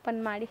ಸ್ಯಾರಿ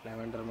ಓಪನ್ ಮಾಡಿ.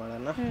 ಲ್ಯಾವೆಂಡರ್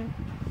ಮಾಡೋಣ.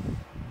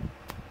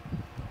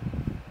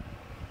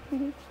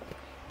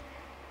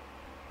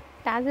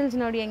 ಟ್ಯಾಸಲ್ಸ್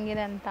ನೋಡಿ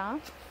ಹೆಂಗಿದೆ ಅಂತ.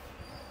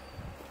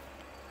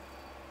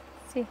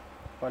 ಸಿ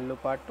ಪಲ್ಲು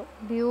ಪಾಟು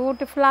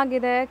ಬ್ಯೂಟಿಫುಲ್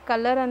ಆಗಿದೆ.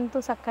 ಕಲರ್ ಅಂತೂ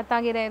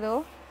ಸಖತ್ತಾಗಿದೆ ಇದು.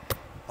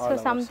 ಸೊ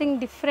ಸಮಥಿಂಗ್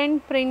ಡಿಫ್ರೆಂಟ್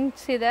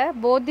ಪ್ರಿಂಟ್ಸ್ ಇದೆ.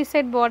 Both the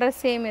side border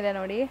same ಇದೆ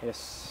ನೋಡಿ.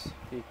 S,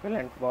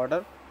 equivalent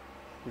border,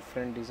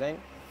 different design.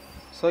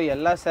 So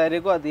ಎಲ್ಲ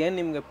ಸ್ಯಾರಿಗೂ ಅದೇನು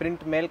ನಿಮ್ಗೆ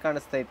ಪ್ರಿಂಟ್ ಮೇಲೆ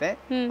ಕಾಣಿಸ್ತೈತೆ,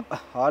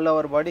 ಆಲ್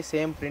ಓವರ್ ಬಾಡಿ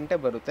ಸೇಮ್ ಪ್ರಿಂಟೇ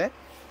ಬರುತ್ತೆ.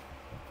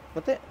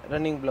 ಮತ್ತೆ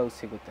ರನ್ನಿಂಗ್ ಬ್ಲೌಸ್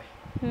ಸಿಗುತ್ತೆ.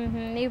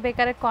 ನೀವು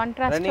ಬೇಕಾದ್ರೆ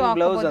ಕಾಂಟ್ರಾಸ್ಟ್ ರನ್ನಿಂಗ್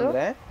ಬ್ಲೌಸ್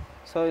ಅಂದ್ರೆ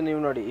ಸೊ ನೀವು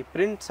ನೋಡಿ ಈ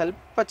ಪ್ರಿಂಟ್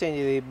ಸ್ವಲ್ಪ ಚೇಂಜ್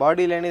ಇದೆ. ಈ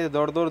ಬಾಡಿ ಲೈನ್ ಇದೆ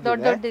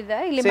ದೊಡ್ಡದಿದೆ,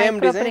 ಸೇಮ್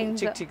ಡಿಸೈನ್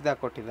ಚಿಕ್ಕದಾಗಿ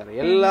ಕೊಟ್ಟಿದ್ದಾರೆ.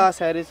 ಎಲ್ಲಾ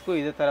ಸ್ಯಾರೀಸ್ಗೂ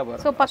ಇದೇ ತರ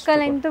ಬರುತ್ತೆ. ಸೊ ಪಕ್ಕ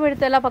ಲೆಂತ್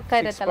ಬಿಡ್ತು ಎಲ್ಲ ಪಕ್ಕ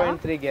ಇರುತ್ತಲ್ಲ.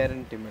 6.3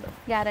 ಗ್ಯಾರಂಟಿ ಮೇಡಮ್,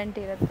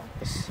 ಗ್ಯಾರಂಟಿ ಇರುತ್ತೆ.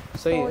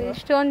 ಸೊ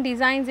ಇಷ್ಟೊಂದು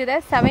ಡಿಸೈನ್ಸ್ ಇದೆ.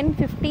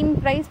 715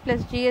 ಪ್ರೈಸ್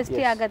ಪ್ಲಸ್ GST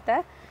ಆಗುತ್ತೆ.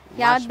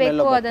 ಯಾವ್ದು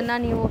ಬೇಕು ಅದನ್ನ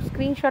ನೀವು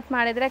ಸ್ಕ್ರೀನ್ ಶಾಟ್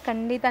ಮಾಡಿದ್ರೆ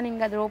ಖಂಡಿತ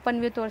ನಿಮ್ಗೆ ಅದ್ರ ಓಪನ್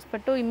ವ್ಯೂ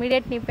ತೋರಿಸ್ಬಿಟ್ಟು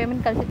ಇಮಿಡಿಯೇಟ್ ನೀವು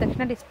ಪೇಮೆಂಟ್ ಕಳಿಸಿದ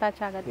ತಕ್ಷಣ ಡಿಸ್ಪ್ಯಾಚ್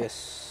ಆಗುತ್ತೆ.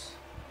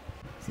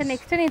 ಸೊ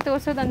ನೆಕ್ಸ್ಟ್ ನೀವು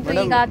ತೋರಿಸೋದಂತೂ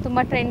ಈಗ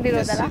ತುಂಬಾ ಟ್ರೆಂಡ್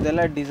ಇರೋದಲ್ಲ,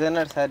 ಇದೆಲ್ಲ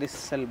ಡಿಸೈನರ್ ಸ್ಯಾರೀಸ್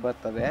ಅಲ್ಲಿ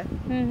ಬರ್ತದೆ,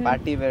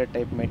 party wear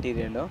type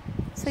material.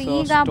 So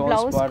ಈಗ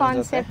ಬ್ಲೌಸ್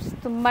ಕಾನ್ಸೆಪ್ಟ್ಸ್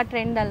ತುಂಬಾ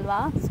ಟ್ರೆಂಡ್ ಅಲ್ವಾ.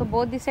 So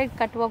both the side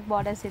cut work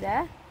borders ಇದೆ.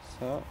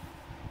 ಸೊ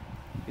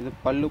ಇದು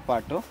ಪಲ್ಲು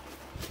ಪಾಟು.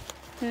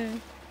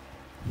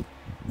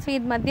 ಸೊ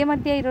ಇದು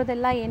ಮಧ್ಯ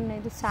ಇರೋದೆಲ್ಲ ಏನು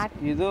ಇದು ಸ್ಯಾಟ್,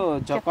 ಇದು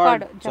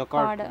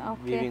ಜಕಾರ್ಡ್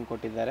ವೀವಿಂಗ್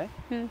ಕೊಟ್ಟಿದ್ದಾರೆ.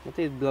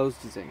 ಮತ್ತೆ ಇದು ಬ್ಲೌಸ್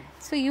ಡಿಸೈನ್.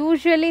 ಸೊ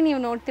ಯೂಶುವಲಿ ನೀವು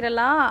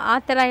ನೋಡ್ತಿರಲ್ಲ ಆ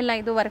ತರ ಇಲ್ಲ,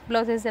 ಇದು ವರ್ಕ್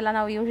ಬ್ಲೌಸಸ್ ಎಲ್ಲ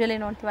ನಾವು ಯೂಶುವಲಿ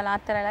ನೋಡ್ತೀವಲ್ಲ ಆ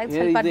ತರ ಇಲ್ಲ. ಇದು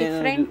ಸ್ವಲ್ಪ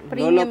ಡಿಫರೆಂಟ್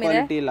ಪ್ರೀಮಿಯಂ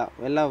ಇದೆ. ಇಲ್ಲ,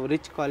 ಎಲ್ಲ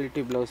rich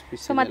quality blouse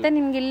piece. So ಮತ್ತೆ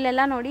ನಿಮ್ಗೆ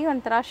ಇಲ್ಲೆಲ್ಲ ನೋಡಿ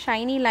ಒಂಥರ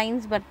ಶೈನಿ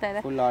ಲೈನ್ಸ್ ಬರ್ತಾ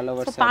ಇದೆ.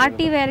 ಸೊ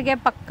ಪಾರ್ಟಿ ವೇರ್ ಗೆ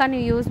ಪಕ್ಕ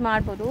ನೀವು ಯೂಸ್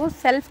ಮಾಡಬಹುದು.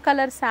 Self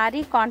colour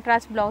sari,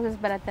 contrast blouses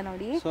ಬರುತ್ತೆ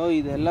ನೋಡಿ. ಸೊ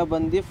ಇದೆಲ್ಲ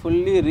ಬಂದು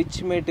ಫುಲ್ಲಿ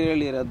ರಿಚ್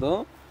ಮೆಟೀರಿಯಲ್ ಇರೋದು,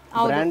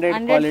 branded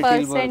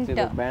quality,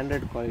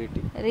 branded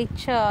quality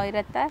rich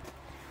ಇರುತ್ತೆ.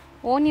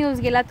 ಓನ್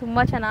ಯೂಸ್ಗೆಲ್ಲ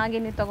ತುಂಬ ಚೆನ್ನಾಗಿ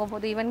ನೀವು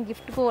ತೊಗೋಬೋದು. ಈವನ್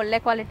ಗಿಫ್ಟ್ಗೂ ಒಳ್ಳೆ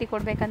ಕ್ವಾಲಿಟಿ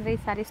ಕೊಡಬೇಕಂದ್ರೆ ಈ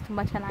ಸ್ಯಾರೀಸ್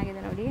ತುಂಬ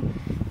ಚೆನ್ನಾಗಿದೆ ನೋಡಿ.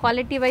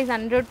 ಕ್ವಾಲಿಟಿ ವೈಸ್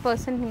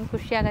 100% ನಿಮ್ಗೆ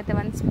ಖುಷಿ ಆಗುತ್ತೆ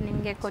ಒನ್ಸ್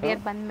ನಿಮಗೆ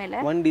ಕೊರಿಯರ್ ಬಂದಮೇಲೆ.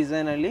 ಒಂದು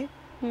ಡಿಸೈನಲ್ಲಿ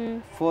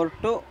 4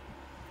 to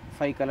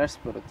 5 ಕಲರ್ಸ್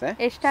ಬರುತ್ತೆ.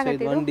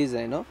 ಎಷ್ಟಾಗುತ್ತೆ ಒಂದು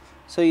ಡಿಸೈನು?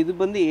 ಸೊ ಇದು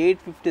ಬಂದು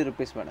 850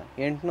 rupees madam,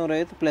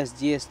 850 plus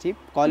GST.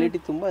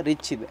 Quality ತುಂಬ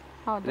ರಿಚ್ ಇದೆ,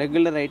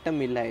 ರೆಗ್ಯುಲರ್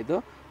ಐಟಮ್ ಇಲ್ಲ ಇದು.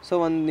 ಸೊ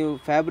ಒಂದು ನೀವು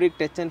ಫ್ಯಾಬ್ರಿಕ್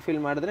ಟಚ್ ಆ್ಯಂಡ್ ಫೀಲ್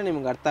ಮಾಡಿದ್ರೆ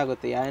ನಿಮ್ಗೆ ಅರ್ಥ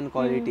ಆಗುತ್ತೆ ಏನು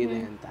ಕ್ವಾಲಿಟಿ ಇದೆ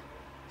ಅಂತ.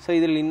 ಸೊ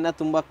ಇದರಲ್ಲಿ ಇನ್ನೂ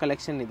ತುಂಬ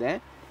ಕಲೆಕ್ಷನ್ ಇದೆ,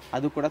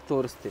 ಅದು ಕೂಡ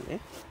ತೋರಿಸ್ತೀನಿ.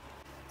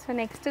 ಸೊ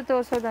ನೆಕ್ಸ್ಟ್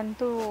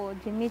ತೋರಿಸೋದಂತೂ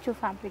ಜಿಮ್ಮಿಚೂ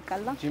ಫ್ಯಾಬ್ರಿಕ್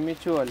ಅಲ್ಲ,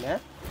 ಜಿಮ್ಮಿಚೂ ಅಲ್ಲೇ.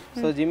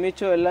 ಸೊ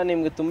ಜಿಮ್ಮಿಚೂ ಎಲ್ಲ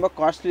ನಿಮ್ಗೆ ತುಂಬ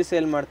ಕಾಸ್ಟ್ಲಿ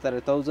ಸೇಲ್ ಮಾಡ್ತಾರೆ,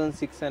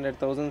 1600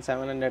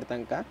 1700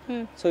 ತನಕ.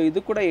 ಸೊ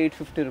ಇದು ಕೂಡ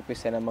 850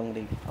 ರುಪೀಸ್ ನಮ್ಮ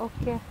ಅಂಗಡಿಗೆ.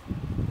 ಓಕೆ.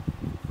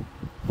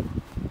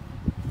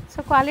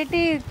 ಸೊ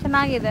ಕ್ವಾಲಿಟಿ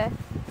ಚೆನ್ನಾಗಿದೆ,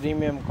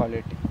 ಪ್ರೀಮಿಯಂ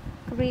ಕ್ವಾಲಿಟಿ,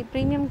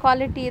 ಪ್ರೀಮಿಯಂ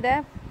ಕ್ವಾಲಿಟಿ ಇದೆ.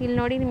 ಇಲ್ಲಿ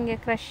ನೋಡಿ ನಿಮಗೆ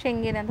ಕ್ರಶ್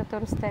ಹೆಂಗಿದೆ ಅಂತ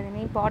ತೋರಿಸ್ತಾ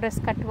ಇದ್ದೀನಿ. ಬಾರ್ಡರ್ಸ್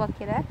ಕಟ್ ವರ್ಕ್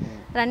ಇದೆ.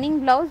 ರನ್ನಿಂಗ್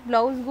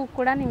ಬ್ಲೌಸ್ಗೂ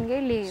ಕೂಡ ನಿಮಗೆ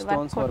ಇಲ್ಲಿ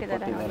ವರ್ಕ್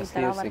ಕೊಟ್ಟಿದ್ದಾರೆ, ಈ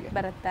ಥರ ವರ್ಕ್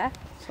ಬರುತ್ತೆ.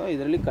 ಸೊ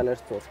ಇದರಲ್ಲಿ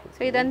ಕಲರ್ಸ್ ತೋರಿಸ್ತೀನಿ.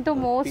 ಸೊ ಇದಂತೂ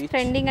most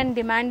trending and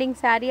demanding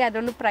sari.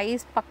 ಅದರಲ್ಲೂ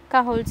ಪ್ರೈಸ್ ಪಕ್ಕ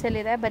ಹೋಲ್ಸೇಲ್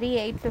ಇದೆ, ಬರೀ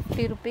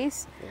 850 ರುಪೀಸ್.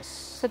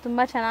 ಸೊ ತುಂಬ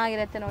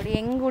ಚೆನ್ನಾಗಿರುತ್ತೆ ನೋಡಿ.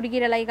 ಹೆಂಗ್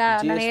ಹುಡುಗಿರಲ್ಲ, ಈಗ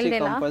ನಾನು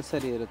ಹೇಳ್ದೆಲ್ಲ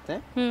ಕಂಪಲ್ಸರಿ ಇರುತ್ತೆ,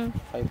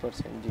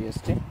 5%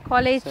 GST.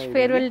 ಕಾಲೇಜ್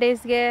ಫೇರ್ವೆಲ್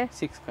ಡೇಸ್ಗೆ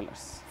 6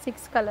 ಕಲರ್ಸ್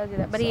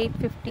ಇದೆ, ಬರೀ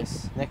 850.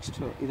 ನೆಕ್ಸ್ಟ್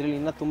ಇದರಲ್ಲಿ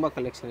ಇನ್ನೂ ತುಂಬ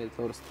ಕಲೆಕ್ಷನ್ ಇದೆ,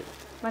 ತೋರಿಸ್ತೀನಿ.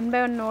 ಒನ್ ಬೈ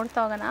ಒನ್ ನೋಡ್ತಾ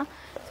ಹೋಗೋಣ.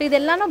 ಸೊ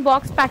ಇದೆಲ್ಲಾನು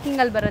ಬಾಕ್ಸ್ ಪ್ಯಾಕಿಂಗ್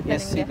ಅಲ್ಲಿ ಬರುತ್ತೆ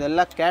ನಿಮಗೆ.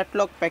 ಇದೆಲ್ಲ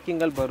ಕ್ಯಾಟಲಾಗ್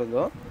ಪ್ಯಾಕಿಂಗ್ ಅಲ್ಲಿ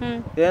ಬರೋದು.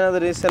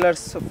 ಏನಾದರೂ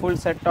ರೀಸೆಲರ್ಸ್ ಫುಲ್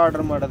ಸೆಟ್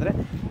ಆರ್ಡರ್ ಮಾಡಿದ್ರೆ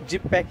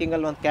ಜಿಪ್ ಪ್ಯಾಕಿಂಗ್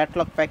ಅಲ್ಲಿ ಒಂದು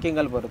ಕ್ಯಾಟ್ಲಾಗ್ ಪ್ಯಾಕಿಂಗ್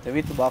ಅಲ್ಲಿ ಬರುತ್ತೆ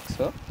ವಿತ್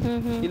ಬಾಕ್ಸ್.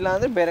 ಇಲ್ಲ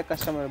ಅಂದ್ರೆ ಬೇರೆ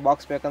ಕಸ್ಟಮರ್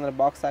ಬಾಕ್ಸ್ ಬೇಕಂದ್ರೆ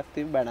ಬಾಕ್ಸ್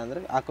ಹಾಕ್ತಿವಿ, ಬೇಡ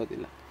ಅಂದ್ರೆ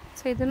ಹಾಕೋದಿಲ್ಲ.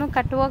 ಸೊ ಇದನ್ನು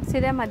ಕಟ್ ವರ್ಕ್ಸ್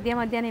ಇದೆ, ಮಧ್ಯ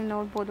ಮಧ್ಯ ನೀವು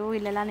ನೋಡ್ಬೋದು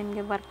ಇಲ್ಲೆಲ್ಲ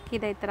ನಿಮಗೆ ವರ್ಕ್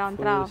ಇದೆ ಈ ತರ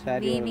ಒಂಥರ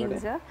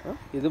ವೀವಿಂಗ್ಸ್.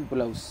 ಇದು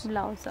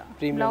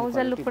ಬ್ಲೌಸ್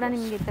ಅಲ್ಲೂ ಕೂಡ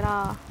ನಿಮ್ಗೆ ಈ ತರ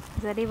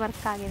ಜರಿ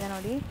ವರ್ಕ್ ಆಗಿದೆ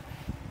ನೋಡಿ.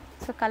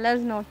 ಸೊ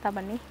ಕಲರ್ಸ್ ನೋಡ್ತಾ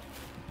ಬನ್ನಿ.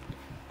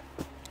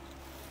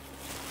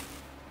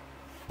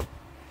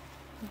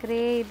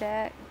 ಗ್ರೇ ಇದೆ,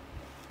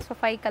 ಸೊ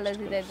 5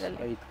 ಕಲರ್ಸ್ ಇದೆ ಇದರಲ್ಲಿ.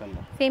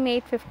 Same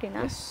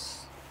 850ನಾ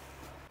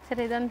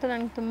sir? ಇದಂತೂ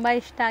ನನಗೆ ತುಂಬಾ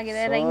ಇಷ್ಟ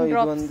ಆಗಿದೆ. ರೈನ್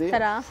ಡ್ರಾಪ್ಸ್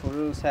ತರ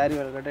ಫುಲ್ ಸ್ಯಾರಿ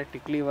ಒಳಗಡೆ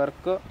ಟಿಕ್ಲಿ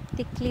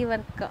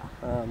ವರ್ಕ್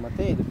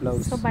ಮತ್ತೆ ಇದು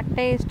ಬ್ಲೌಸ್. ಸೊ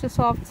ಬಟ್ಟೆ ಎಷ್ಟು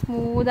ಸಾಫ್ಟ್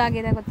ಸ್ಮೂತ್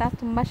ಆಗಿದೆ ಗೊತ್ತಾ,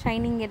 ತುಂಬಾ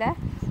ಶೈನಿಂಗ್ ಇದೆ.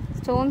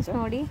 ಸ್ಟೋನ್ಸ್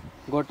ನೋಡಿ,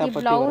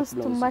 ಬ್ಲೌಸ್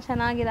ತುಂಬಾ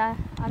ಚೆನ್ನಾಗಿದೆ.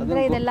 ಅಂದ್ರೆ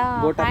ಇದೆಲ್ಲ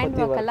ಹ್ಯಾಂಡ್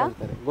ವರ್ಕ್ ಅಲ್ಲ,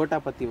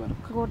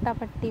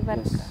 ಗೋಟಾಪಟ್ಟಿ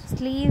ವರ್ಕ್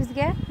ಸ್ಲೀವ್ಸ್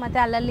ಗೆ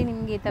ಮತ್ತೆ ಅಲ್ಲಲ್ಲಿ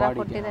ನಿಮ್ಗೆ ಈ ತರ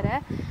ಕೊಟ್ಟಿದ್ದಾರೆ.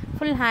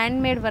 ಫುಲ್ ಹ್ಯಾಂಡ್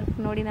ಮೇಡ್ ವರ್ಕ್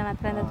ನೋಡಿ, ನಾನು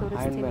ಹತ್ರದಿಂದ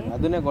ತೋರಿಸ್ತೀನಿ.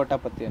 ಅದನ್ನೇ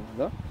ಗೋಟಾಪತ್ತಿ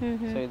ಅನ್ನೋದು.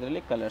 ಸೊ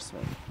ಇದರಲ್ಲಿ ಕಲರ್ಸ್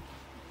ನೋಡಿ.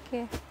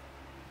 ಓಕೆ,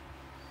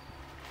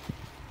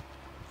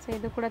 ಸೊ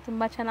ಇದು ಕೂಡ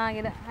ತುಂಬಾ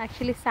ಚೆನ್ನಾಗಿದೆ.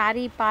 ಆಕ್ಚುಲಿ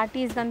ಸ್ಯಾರಿ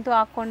ಪಾರ್ಟೀಸ್ಗಂತೂ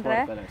ಹಾಕೊಂಡ್ರೆ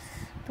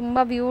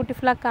ತುಂಬಾ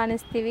ಬ್ಯೂಟಿಫುಲ್ ಆಗಿ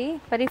ಕಾಣಿಸ್ತೀವಿ.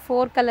 ಬರೀ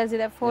 4 ಕಲರ್ಸ್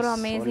ಇದೆ, 4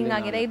 ಅಮೇಜಿಂಗ್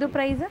ಆಗಿದೆ. ಇದು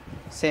ಪ್ರೈಸ್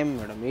ಸೇಮ್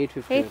ಮೇಡಮ್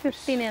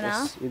 850 ನೇನಾ?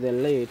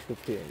 ಇದೆಲ್ಲ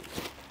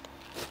 850.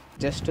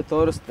 ಜಸ್ಟ್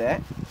ತೋರಿಸ್ದೆ,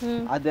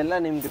 ಅದೆಲ್ಲ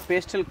ನಿಮ್ಗೆ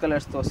ಪೇಸ್ಟಲ್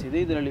ಕಲರ್ಸ್ ತೋರಿಸಿದೆ.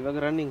 ಇದರಲ್ಲಿ ಇವಾಗ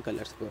ರನ್ನಿಂಗ್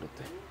ಕಲರ್ಸ್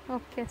ಬರುತ್ತೆ.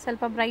 ಓಕೆ,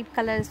 ಸ್ವಲ್ಪ ಬ್ರೈಟ್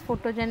ಕಲರ್ಸ್,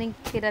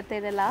 ಫೋಟೋಜೆನಿಕ್ ಇರುತ್ತೆ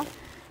ಇದೆಲ್ಲ.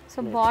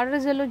 ಸೊ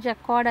ಬಾರ್ಡರ್ಸ್ ಅಲ್ಲೂ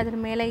ಜಕಾರ್ಡ್, ಅದ್ರ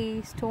ಮೇಲೆ ಈ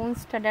ಸ್ಟೋನ್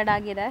ಸ್ಟಡೆಡ್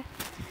ಆಗಿದೆ.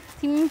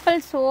 ಸಿಂಪಲ್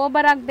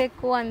ಸೋಬರ್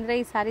ಆಗಬೇಕು ಅಂದ್ರೆ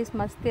ಈ ಸಾರೀಸ್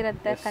ಮಸ್ತ್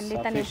ಇರುತ್ತೆ.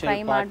 ಖಂಡಿತ ನೀವು ಟ್ರೈ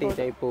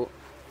ಮಾಡ್ಬೋದು.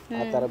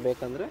 ಆ ತರ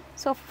ಬೇಕಂದ್ರೆ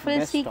ಸೊ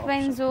ಫುಲ್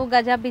ಸೀಕ್ವೆನ್ಸು,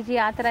 ಗಜಾಬಿಜಿ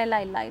ಆ ಥರ ಎಲ್ಲ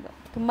ಇಲ್ಲ. ಇದು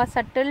ತುಂಬಾ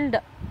ಸಟಲ್ಡ್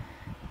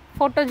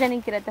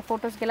ಫೋಟೋಜೆನಿಕ್ ಇರುತ್ತೆ.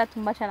 ಫೋಟೋಸ್ಗೆಲ್ಲ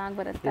ತುಂಬಾ ಚೆನ್ನಾಗಿ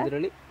ಬರುತ್ತೆ.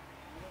 ಇದರಲ್ಲಿ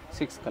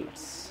 6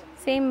 ಕಲರ್ಸ್.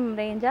 ಸೇಮ್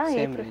ರೇಂಜಾ?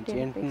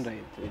 850.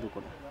 ಇದು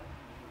ಕೂಡ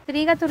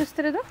ಈಗ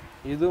ತೋರಿಸ್ತಿರೋದು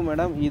ಇದು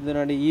ಮೇಡಮ್, ಇದು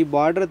ನೋಡಿ ಈ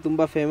ಬಾರ್ಡರ್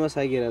ತುಂಬಾ ಫೇಮಸ್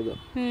ಆಗಿರೋದು.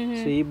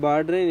 ಸೊ ಈ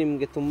ಬಾರ್ಡರ್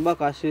ನಿಮ್ಗೆ ತುಂಬಾ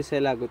ಕಾಸ್ಟ್ಲಿ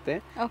ಸೇಲ್ ಆಗುತ್ತೆ.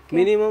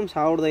 ಮಿನಿಮಮ್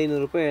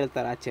 1500 ರೂಪಾಯಿ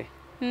ಹೇಳ್ತಾರೆ ಆಚೆ.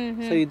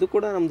 ಸೊ ಇದು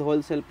ಕೂಡ ನಮ್ದು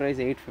ಹೋಲ್ಸೇಲ್ ಪ್ರೈಸ್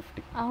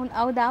 850.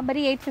 ಹೌದಾ?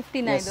 ಬರೀ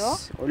 850 ನಾ ಇದು?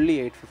 Only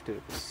 850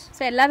 rupees.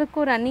 ಸೊ ಎಲ್ಲದಕ್ಕೂ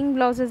ರನ್ನಿಂಗ್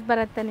ಬ್ಲೌಸಸ್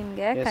ಬರುತ್ತೆ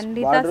ನಿಮ್ಗೆ.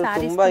 ಖಂಡಿತ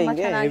ಸಾರೀಸ್ ತುಂಬಾ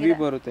ಹಿಂಗೆ ಹೆವಿ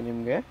ಬರುತ್ತೆ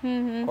ನಿಮ್ಗೆ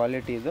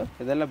ಕ್ವಾಲಿಟಿ.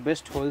 ಇದೆಲ್ಲ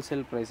ಬೆಸ್ಟ್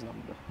ಹೋಲ್ಸೇಲ್ ಪ್ರೈಸ್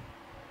ನಮ್ದು.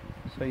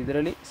 ಸೊ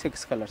ಇದರಲ್ಲಿ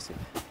 6 ಕಲರ್ಸ್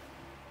ಇದೆ.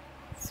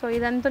 ಸೊ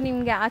ಇದಂತೂ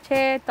ನಿಮ್ಗೆ ಆಚೆ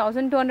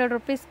 1200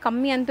 ರೂಪೀಸ್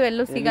ಕಮ್ಮಿ ಅಂತೂ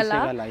ಎಲ್ಲೂ ಸಿಗಲ್ಲ.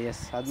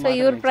 ಸೊ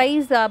ಇವ್ರ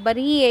ಪ್ರೈಸ್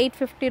ಬರೀ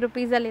 850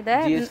 ರೂಪೀಸ್ ಅಲ್ಲಿ ಇದೆ.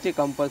 GST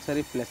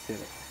ಕಂಪಲ್ಸರಿ ಪ್ಲಸ್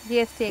ಇದೆ.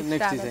 GST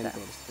ಎಕ್ಸ್ಟ್ರಾ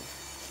ಆಗುತ್ತೆ.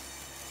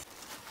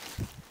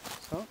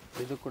 ಸೊ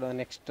ಇದು ಕೂಡ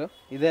ನೆಕ್ಸ್ಟ್.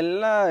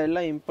 ಇದೆಲ್ಲ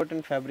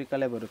ಇಂಪಾರ್ಟೆಂಟ್ ಫ್ಯಾಬ್ರಿಕ್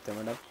ಅಲ್ಲೇ ಬರುತ್ತೆ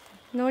ಮೇಡಮ್.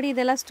 ನೋಡಿ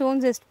ಇದೆಲ್ಲ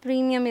ಸ್ಟೋನ್ಸ್ ಎಷ್ಟು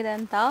ಪ್ರೀಮಿಯಂ ಇದೆ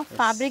ಅಂತ.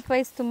 ಫ್ಯಾಬ್ರಿಕ್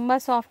ವೈಸ್ ತುಂಬಾ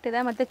ಸಾಫ್ಟ್ ಇದೆ,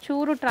 ಮತ್ತೆ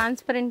ಚೂರು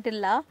ಟ್ರಾನ್ಸ್ಪರೆಂಟ್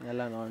ಇಲ್ಲ,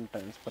 ಎಲ್ಲ ನಾನ್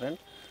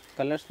ಟ್ರಾನ್ಸ್ಪರೆಂಟ್.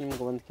 ಕಲರ್ಸ್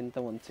ನಿಮ್ಗೆ ಒಂದಕ್ಕಿಂತ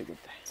ಒಂದು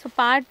ಸಿಗುತ್ತೆ. ಸೊ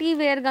ಪಾರ್ಟಿ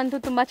ವೇರ್ಗಂತೂ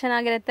ತುಂಬ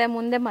ಚೆನ್ನಾಗಿರುತ್ತೆ.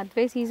 ಮುಂದೆ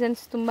ಮದುವೆ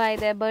ಸೀಸನ್ಸ್ ತುಂಬ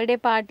ಇದೆ, ಬರ್ಡೇ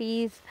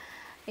ಪಾರ್ಟೀಸ್,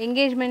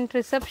 ಎಂಗೇಜ್ಮೆಂಟ್,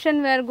 ರಿಸೆಪ್ಷನ್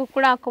ವೇರ್ಗೂ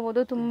ಕೂಡ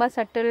ಹಾಕೋಬೋದು. ತುಂಬ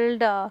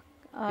ಸಟಲ್ಡ್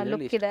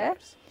ಲುಕ್ ಇದೆ.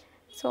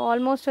 ಸೊ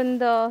ಆಲ್ಮೋಸ್ಟ್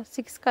ಒಂದು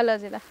 6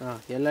 ಕಲರ್ಸ್ ಇದೆ.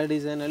 ಎಲ್ಲ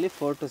ಡಿಸೈನ್ ಅಲ್ಲಿ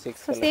 4 to 6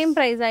 ಕಲರ್ಸ್. ಸೇಮ್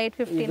ಪ್ರೈಸ್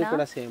 850 ನಾ?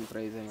 ಕೂಡ ಸೇಮ್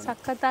ಪ್ರೈಸ್.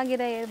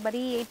 ಸಖತ್ತಾಗಿದೆ,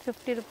 ಬರೀ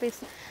 850 ರೂಪೀಸ್.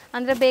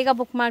 ಅಂದ್ರೆ ಬೇಗ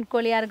ಬುಕ್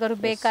ಮಾಡ್ಕೊಳ್ಳಿ ಯಾರಿಗಾರು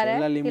ಬೇಕಾದ್ರೆ.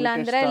 ಇಲ್ಲ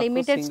ಅಂದ್ರೆ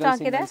ಲಿಮಿಟೆಡ್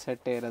ಸ್ಟಾಕ್ ಇದೆ.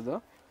 ಸೆಟ್ ಇರೋದು.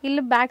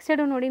 ಇಲ್ಲಿ ಬ್ಯಾಕ್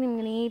ಸೈಡು ನೋಡಿ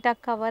ನಿಮ್ಗೆ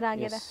ನೀಟಾಗಿ ಕವರ್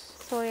ಆಗಿದೆ.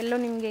 ಸೊ ಎಲ್ಲೋ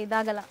ನಿಮಗೆ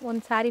ಇದಾಗಲ್ಲ.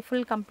 ಒಂದು ಸ್ಯಾರಿ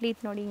ಫುಲ್ ಕಂಪ್ಲೀಟ್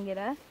ನೋಡಿ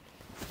ಹಿಂಗಿದೆ.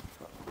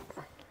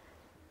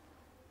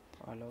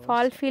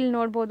 ಫಾಲ್ ಫೀಲ್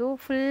ನೋಡ್ಬೋದು.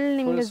 ಫುಲ್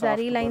ನಿಮ್ಗೆ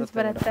ಜರಿ ಲೈನ್ಸ್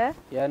ಬರುತ್ತೆ.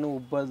 ಏನು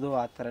ಉಬ್ಬದು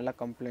ಆ ಥರ ಎಲ್ಲ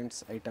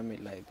ಕಂಪ್ಲೇಂಟ್ಸ್ ಐಟಮ್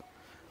ಇಲ್ಲ. ಇದು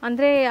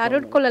ಅಂದ್ರೆ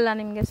ಹರಡ್ಕೊಳ್ಳಲ್ಲ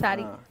ನಿಮ್ಗೆ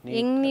ಸ್ಯಾರಿ.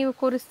 ಹೆಂಗ್ ನೀವು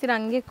ಕೂರಿಸ್ತೀರ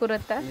ಹಂಗೆ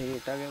ಕೂರುತ್ತೆ,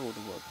 ನೀಟಾಗಿ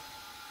ಉಡ್ಬೋದು.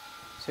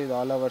 ಸೊ ಇದು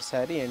all over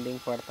sari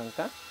ending part ತನಕ.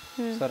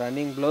 ಸೊ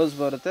ರನ್ನಿಂಗ್ ಬ್ಲೌಸ್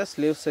ಬರುತ್ತೆ.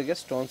 ಸ್ಲೀವ್ಸ್ಗೆ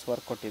ಸ್ಟೋನ್ಸ್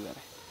ವರ್ಕ್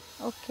ಕೊಟ್ಟಿದ್ದಾರೆ.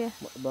 ಓಕೆ,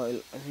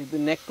 ಇದು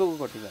ನೆಕ್ಗೂ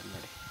ಕೊಟ್ಟಿದ್ದಾರೆ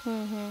ನೋಡಿ.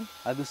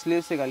 ಅದು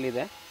ಸ್ಲೀವ್ಸಿಗೆ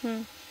ಅಲ್ಲಿದೆ.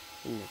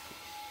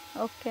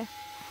 ಓಕೆ,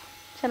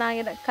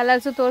 ಚೆನ್ನಾಗಿದೆ.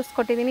 ಕಲರ್ಸು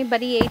ತೋರಿಸ್ಕೊಟ್ಟಿದ್ದೀನಿ.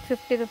 ಬರೀ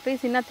 850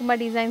 ರೂಪೀಸ್. ಇನ್ನೂ ತುಂಬ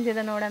ಡಿಸೈನ್ಸ್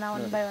ಇದೆ, ನೋಡೋಣ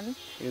ಒನ್ ಬೈ ಒನ್.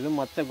 ಇದು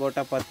ಮತ್ತೆ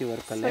ಗೋಟಾಪತಿ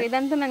ವರ್ಕ್ ಅಲ್ಲ.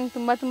 ಇದಂತೂ ನಂಗೆ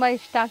ತುಂಬ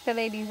ಇಷ್ಟ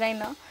ಆಗ್ತದೆ ಈ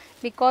ಡಿಸೈನ್.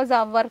 ಬಿಕಾಸ್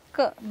ಆ ವರ್ಕ್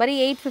ಬರೀ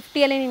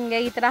 850 ನಿಮಗೆ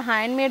ಈ ಥರ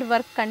ಹ್ಯಾಂಡ್ ಮೇಡ್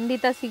ವರ್ಕ್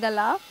ಖಂಡಿತ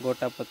ಸಿಗಲ್ಲ.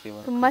 ಗೋಟಾಪತಿ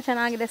ವರ್ಕ್ ತುಂಬ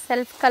ಚೆನ್ನಾಗಿದೆ.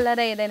 ಸೆಲ್ಫ್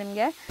ಕಲರೇ ಇದೆ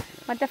ನಿಮಗೆ.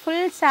 ಮತ್ತೆ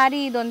ಫುಲ್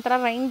ಸ್ಯಾರಿ ಇದೊಂಥರ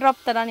ರೈನ್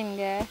ಡ್ರಾಪ್ ತರ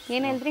ನಿಮಗೆ.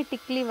 ಏನು ಹೇಳ್ರಿ?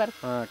 ಟಿಕ್ಲಿ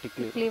ವರ್ಕ್.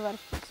 ಟಿಕ್ಲಿ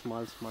work,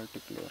 small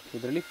ಟಿಕ್ಲಿ work.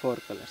 ಇದರಲ್ಲಿ 4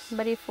 ಕಲರ್ಸ್.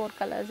 ಬರೀ 4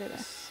 ಕಲರ್ಸ್ ಇದೆ.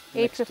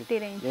 850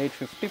 ರೇಂಜ್.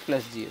 850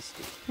 plus GST.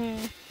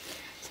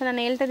 ಸೊ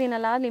ನಾನು ಹೇಳ್ತಾ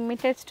ಇದ್ದೀನಲ್ಲ,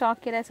 ಲಿಮಿಟೆಡ್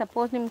ಸ್ಟಾಕ್ ಇದೆ.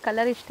 ಸಪೋಸ್ ನಿಮ್ಗೆ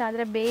ಕಲರ್ ಇಷ್ಟ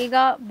ಆದರೆ ಬೇಗ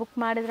ಬುಕ್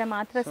ಮಾಡಿದ್ರೆ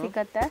ಮಾತ್ರ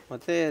ಸಿಗುತ್ತೆ.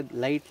 ಮತ್ತೆ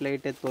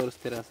ಲೈಟ್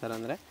ತೋರಿಸ್ತೀರಾ ಸರ್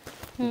ಅಂದರೆ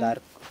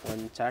ಡಾರ್ಕ್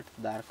ಒಂದು ಚಾರ್ಟ್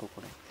ಡಾರ್ಕ್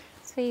ಕೂಡ.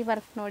 ಸೊ ಈ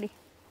ವರ್ಕ್ ನೋಡಿ,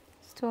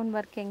 ಸ್ಟೋನ್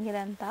ವರ್ಕ್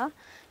ಹೆಂಗಿದೆ ಅಂತ.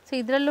 ಸೊ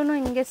ಇದರಲ್ಲೂ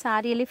ನಿಮಗೆ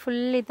ಸಾರಿಯಲ್ಲಿ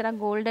ಫುಲ್ ಈ ಥರ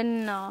ಗೋಲ್ಡನ್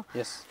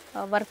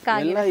ವರ್ಕ್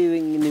ಆಗಿದೆ.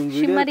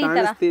 ಶಿಮ್ಮರಿ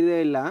ತರ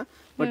ಇಲ್ಲ,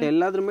 ಬಟ್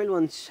ಎಲ್ಲಾದ್ರ ಮೇಲೆ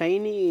ಒಂದು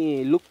ಶೈನಿ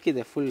ಲುಕ್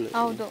ಇದೆ. ಫುಲ್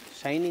ಹೌದು,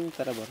 ಶೈನಿಂಗ್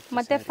ತರ ಬರುತ್ತೆ.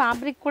 ಮತ್ತೆ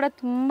ಫ್ಯಾಬ್ರಿಕ್ ಕೂಡ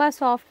ತುಂಬಾ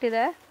ಸಾಫ್ಟ್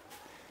ಇದೆ.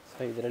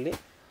 ಸೊ ಇದರಲ್ಲಿ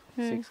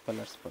 6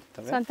 ಕಲರ್ಸ್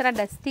ಬರ್ತವೆ. ಸೊ ಒಂಥರ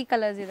ಡಸ್ಟಿ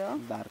ಕಲರ್ಸ್ ಇದು.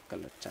 Dark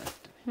colour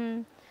chart.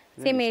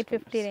 Same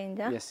 850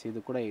 range. S, ಇದು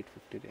ಕೂಡ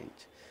 850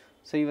 ರೇಂಜ್.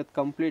 ಸೊ ಇವತ್ತು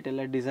ಕಂಪ್ಲೀಟ್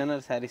ಎಲ್ಲ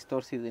ಡಿಸೈನರ್ ಸ್ಯಾರೀಸ್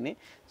ತೋರಿಸಿದ್ದೀನಿ.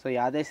 ಸೊ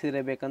ಯಾವುದೇ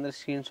ಸೀರೆ ಬೇಕಂದ್ರೆ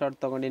ಸ್ಕ್ರೀನ್ಶಾಟ್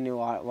ತೊಗೊಂಡು ನೀವು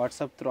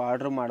ವಾಟ್ಸಪ್ ಥ್ರೂ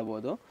ಆರ್ಡರ್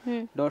ಮಾಡ್ಬೋದು.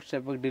 ಡೋರ್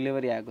ಸ್ಟೆಪ್ಗೆ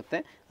ಡೆಲಿವರಿ ಆಗುತ್ತೆ.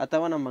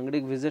 ಅಥವಾ ನಮ್ಮ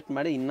ಅಂಗಡಿಗೆ ವಿಸಿಟ್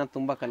ಮಾಡಿ ಇನ್ನೂ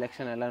ತುಂಬ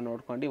ಕಲೆಕ್ಷನ್ ಎಲ್ಲ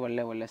ನೋಡ್ಕೊಂಡು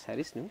ಒಳ್ಳೆ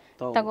ಸ್ಯಾರೀಸ್ ನೀವು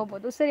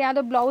ತಗೋಬಹುದು. ಸರ್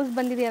ಯಾವುದೋ ಬ್ಲೌಸ್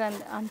ಬಂದಿದೆಯಲ್ಲ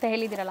ಅಂತ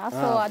ಹೇಳಿದಿರಲ್ಲ,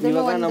 ಸೊ ಅದು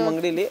ಇವಾಗ ನಮ್ಮ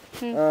ಅಂಗಡಿಲಿ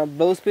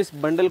ಬ್ಲೌಸ್ ಪೀಸ್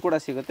ಬಂಡಲ್ ಕೂಡ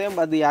ಸಿಗುತ್ತೆ.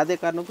 ಅದು ಯಾವುದೇ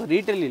ಕಾರಣಕ್ಕೂ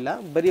ರೀಟೇಲ್ ಇಲ್ಲ,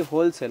 ಬರೀ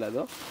ಹೋಲ್ಸೇಲ್.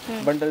 ಅದು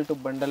ಬಂಡಲ್ ಟು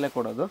ಬಂಡಲ್ಲೇ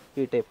ಕೊಡೋದು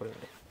ಈ ಟೈಪ್.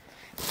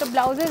 ಸೊ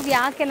ಬ್ಲೌಸಸ್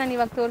ಯಾಕೆ ನಾನು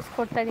ಇವಾಗ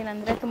ತೋರಿಸ್ಕೊಡ್ತಾ ಇದ್ದೀನಿ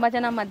ಅಂದರೆ, ತುಂಬ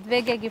ಜನ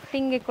ಮದುವೆಗೆ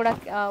ಗಿಫ್ಟಿಂಗ್ಗೆ ಕೂಡ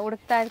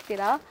ಹುಡುಕ್ತಾ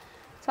ಇರ್ತೀರಾ.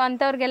 ಸೊ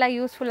ಅಂಥವ್ರಿಗೆಲ್ಲ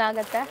ಯೂಸ್ಫುಲ್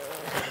ಆಗುತ್ತೆ.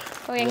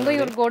 ಸೊ ಹೆಂಗೋ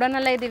ಇವ್ರ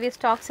ಗೋಡನಲ್ಲೇ ಇದ್ದೀವಿ,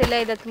 ಸ್ಟಾಕ್ಸ್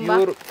ಎಲ್ಲ ಇದೆ ತುಂಬ.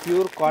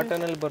 ಪ್ಯೂರ್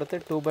ಕಾಟನಲ್ಲಿ ಬರುತ್ತೆ,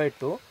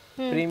 2x2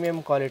 ಪ್ರೀಮಿಯಂ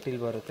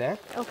ಕ್ವಾಲಿಟಿಲಿ ಬರುತ್ತೆ.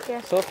 Okay.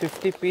 So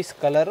 50 piece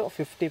colour,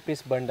 50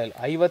 piece bundle,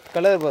 50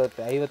 colour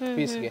ಬರುತ್ತೆ 50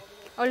 ಪೀಸ್ಗೆ.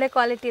 ಒಳ್ಳೆ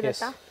ಕ್ವಾಲಿಟಿ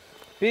ಇರುತ್ತಾ?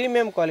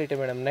 Premium quality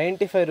madam.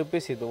 95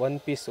 ರುಪೀಸ್ ಇದು ಒಂದು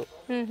ಪೀಸು.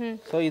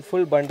 ಸೊ ಇದು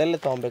ಫುಲ್ ಬಂಡಲ್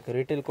ತೊಗೊಬೇಕು,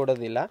 ರಿಟೇಲ್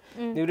ಕೊಡೋದಿಲ್ಲ.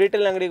 ನೀವು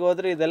ರಿಟೇಲ್ ಅಂಗಡಿಗೆ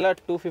ಹೋದ್ರೆ ಇದೆಲ್ಲ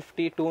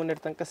 250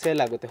 200 ತನಕ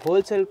ಸೇಲ್ ಆಗುತ್ತೆ.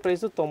 Wholesale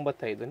price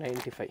 95,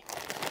 95.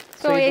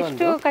 ಸೊ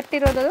ಎಷ್ಟು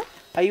ಕಟ್ಟಿರೋದು?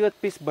 50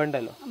 ಪೀಸ್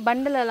ಬಂಡಲ್.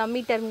 ಬಂಡಲ್ ಅಲ್ಲ,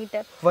 ಮೀಟರ್.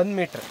 1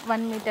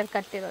 ಮೀಟರ್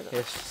ಕಟ್ಟಿರೋದು.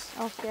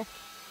 ಓಕೆ.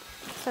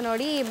 ಸೊ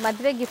ನೋಡಿ,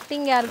 ಮದುವೆ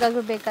ಗಿಫ್ಟಿಂಗ್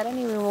ಯಾರಿಗಾದ್ರೂ ಬೇಕಾದ್ರೆ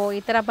ನೀವು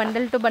ಈ ಥರ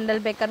ಬಂಡಲ್ ಟು ಬಂಡಲ್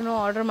ಬೇಕಾದ್ರೂ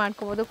ಆರ್ಡರ್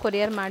ಮಾಡ್ಕೋಬೋದು,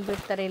 ಕೊರಿಯರ್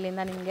ಮಾಡಿಬಿಡ್ತಾರೆ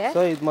ಇಲ್ಲಿಂದ ನಿಮಗೆ.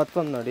 ಸೊ ಇದು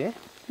ಮತ್ತೊಂದು ನೋಡಿ,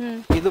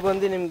 ಇದು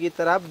ಬಂದು ನಿಮ್ಗೆ ಈ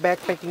ತರ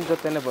ಬ್ಯಾಕ್ ಪ್ಯಾಕಿಂಗ್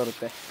ಜೊತೆನೆ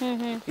ಬರುತ್ತೆ.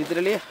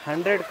 ಇದರಲ್ಲಿ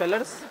 100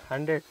 colours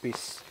 100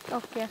 piece.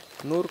 Okay.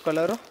 100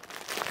 colour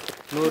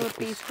 100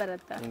 piece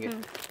ಬರುತ್ತೆ.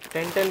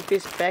 10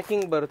 ಪೀಸ್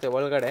ಪ್ಯಾಕಿಂಗ್ ಬರುತ್ತೆ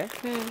ಒಳಗಡೆ.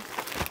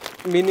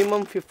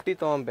 ಮಿನಿಮಮ್ 50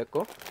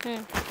 ತಗೊಬೇಕು.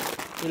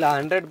 ಇಲ್ಲ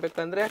 100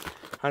 ಬೇಕಂದ್ರೆ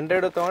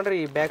 100 ತಗೊಂಡ್ರೆ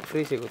ಈ ಬ್ಯಾಗ್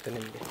ಫ್ರೀ ಸಿಗುತ್ತೆ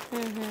ನಿಮಗೆ.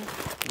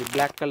 ಈ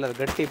ಬ್ಲ್ಯಾಕ್ ಕಲರ್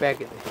ಗಟ್ಟಿ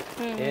ಬ್ಯಾಗ್ ಇದೆ,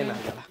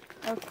 ಏನಾಗಲ್ಲ.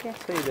 ಓಕೆ.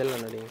 ಸೊ ಇದೆಲ್ಲ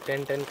ನೋಡಿ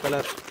 10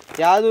 ಕಲರ್.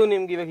 ಯಾವುದು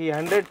ನಿಮ್ಗೆ ಇವಾಗ ಈ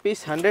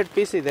 100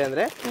 ಪೀಸ್ ಇದೆ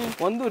ಅಂದ್ರೆ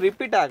ಒಂದು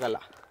ರಿಪೀಟ್ ಆಗಲ್ಲ.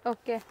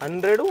 ಓಕೆ.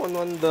 100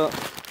 ಒಂದೊಂದು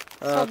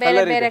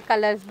ಬೇರೆ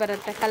ಕಲರ್ಸ್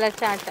ಬರುತ್ತೆ, ಕಲರ್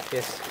ಚಾರ್ಟ್.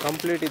 ಎಸ್,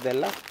 ಕಂಪ್ಲೀಟ್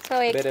ಇದೆಲ್ಲ. ಸೊ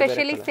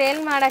ಎಸ್ಪೆಷಲಿ ಸೇಲ್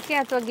ಮಾಡಕ್ಕೆ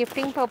ಅಥವಾ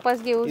ಗಿಫ್ಟಿಂಗ್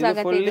ಪರ್ಪಸ್ ಗೆ ಯೂಸ್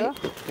ಆಗುತ್ತೆ. ಇದು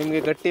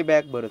ನಿಮಗೆ ಗಟ್ಟಿ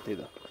ಬ್ಯಾಗ್ ಬರುತ್ತೆ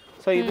ಇದು.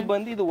 ಸೊ ಇದು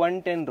ಬಂದು ಇದು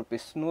 110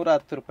 ರುಪೀಸ್,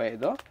 110 ರೂಪಾಯಿ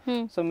ಇದು.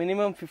 ಸೊ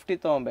ಮಿನಿಮಮ್ 50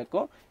 ತಗೊಬೇಕು.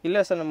 ಇಲ್ಲ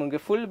ಸರ್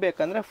ನಮಗೆ ಫುಲ್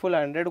ಬೇಕಂದ್ರೆ ಫುಲ್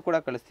 100 ಕೂಡ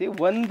ಕಳಿಸ್ತೀವಿ.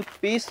 ಒಂದು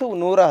ಪೀಸ್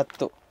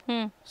 110.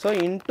 So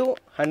into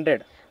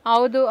 100.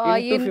 ಹೌದು,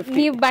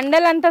 ನೀವು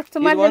ಬಂಡಲ್ ಅಂತ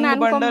ಸುಮಾರು ಜನ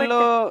ಬಂಡಲ್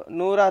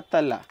 110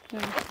 ಅಲ್ಲ,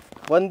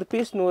 ಒಂದು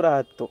ಪೀಸ್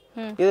 110.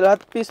 ಇದ್ರ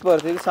 10 ಪೀಸ್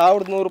ಬರುತ್ತೆ, ಇದು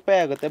 1100 ರೂಪಾಯಿ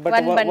ಆಗುತ್ತೆ. ಬಟ್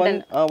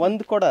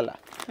ಒಂದು ಕೊಡಲ್ಲ.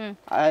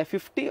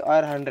 50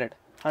 ಆರ್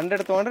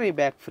 100 ತಗೊಂಡ್ರೆ ಈ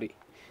ಬ್ಯಾಗ್ ಫ್ರೀ.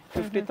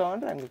 50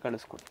 ತಗೊಂಡ್ರೆ ಹಂಗೆ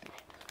ಕಳಿಸ್ಕೊಡ್ತೀವಿ.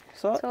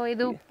 ಸೊ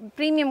ಇದು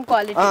ಪ್ರೀಮಿಯಂ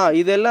ಕ್ವಾಲಿಟಿ.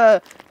 ಇದೆಲ್ಲ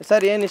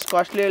ಸರ್ ಏನು ಇಷ್ಟು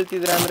ಕಾಸ್ಟ್ಲಿ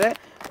ಹೇಳ್ತಿದ್ರ ಅಂದ್ರೆ,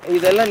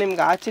 ಇದೆಲ್ಲ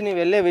ನಿಮ್ಗೆ ಆಚೆ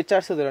ನೀವೆಲ್ಲೇ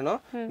ವಿಚಾರಿಸಿದ್ರು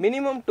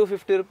ಮಿನಿಮಮ್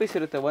 250 ರುಪೀಸ್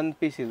ಇರುತ್ತೆ ಒಂದು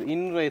ಪೀಸ್. ಇದು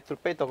 250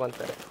 ರೂಪಾಯಿ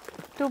ತಗೊಂತಾರೆ.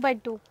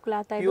 2x2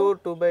 cloth, pure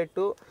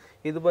 2x2.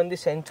 ಇದು ಬಂದು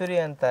ಸೆಂಚುರಿ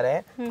ಅಂತಾರೆ,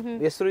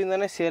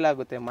 ಹೆಸರಿಂದಾನೇ ಸೇಲ್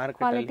ಆಗುತ್ತೆ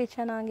ಮಾರ್ಕೆಟ್ ಅಲ್ಲಿ.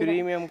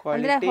 Premium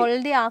quality.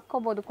 ಹೊಲ್ದಿ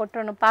ಹಾಕೋಬಹುದು,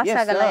 ಕೊಟ್ರು ಪಾಸ್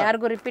ಆಗಲ್ಲ,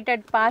 ಯಾರಿಗೂ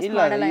ರಿಪೀಟೆಡ್ ಪಾಸ್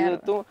ಮಾಡಲ್ಲ.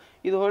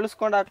 ಇದು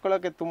ಹೊಲಿಸ್ಕೊಂಡು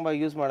ಹಾಕೊಳ್ಳೋಕೆ ತುಂಬಾ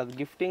ಯೂಸ್ ಮಾಡೋದು.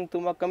 ಗಿಫ್ಟಿಂಗ್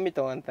ತುಂಬಾ ಕಮ್ಮಿ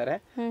ತಗೊಂತಾರೆ.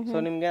 ಸೊ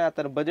ನಿಮ್ಗೆ ಆ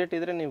ತರ ಬಜೆಟ್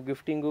ಇದ್ರೆ ನೀವು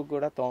ಗಿಫ್ಟಿಂಗು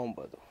ಕೂಡ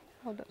ತಗೊಬಹುದು.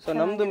 ಸೊ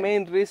ನಮ್ದು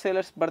ಮೇನ್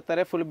ರೀಸೇಲರ್ಸ್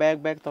ಬರ್ತಾರೆ, ಫುಲ್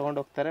ಬ್ಯಾಗ್ ತಗೊಂಡು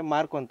ಹೋಗ್ತಾರೆ,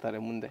 ಮಾರ್ಕೊಂತಾರೆ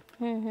ಮುಂದೆ.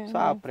 ಸೊ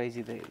ಆ ಪ್ರೈಸ್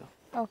ಇದೆ ಇದು.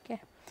 ಓಕೆ.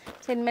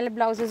 ಸೊ ಇನ್ಮೇಲೆ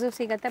ಬ್ಲೌಸಸ್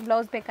ಸಿಗುತ್ತೆ.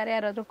 ಬ್ಲೌಸ್ ಬೇಕಾದ್ರೆ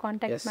ಯಾರಾದ್ರೂ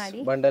ಕಾಂಟ್ಯಾಕ್ಟ್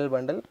ಮಾಡಿ. ಬಂಡಲ್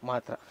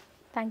ಮಾತ್ರ.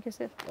 Thank you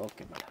sir.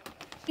 Okay madam.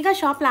 ಈಗ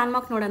ಶಾಪ್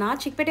ಲ್ಯಾಂಡ್ಮಾರ್ಕ್ ನೋಡೋಣ.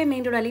 ಚಿಕ್ಕಪೇಟೆ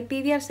ಮೇನ್ ರೋಡಲ್ಲಿ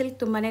PVR ಸಿಲ್ಕ್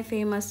ತುಂಬಾ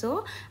ಫೇಮಸ್ಸು.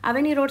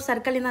 ಅವೆನಿ ರೋಡ್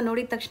ಸರ್ಕಲಿಂದ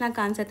ನೋಡಿದ ತಕ್ಷಣ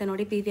ಕಾಣಿಸುತ್ತೆ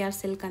ನೋಡಿ PVR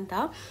ಸಿಲ್ಕ್ ಅಂತ.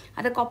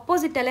 ಅದಕ್ಕೆ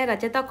ಅಪೋಸಿಟಲ್ಲೇ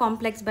ರಜತಾ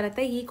ಕಾಂಪ್ಲೆಕ್ಸ್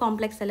ಬರುತ್ತೆ. ಈ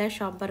ಕಾಂಪ್ಲೆಕ್ಸಲ್ಲೇ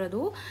ಶಾಪ್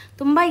ಬರೋದು.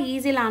 ತುಂಬ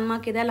ಈಸಿ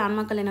ಲ್ಯಾಂಡ್ಮಾರ್ಕ್ ಇದೆ.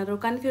 ಲ್ಯಾಂಡ್ಮಾರ್ಕಲ್ಲಿ ಏನಾದರೂ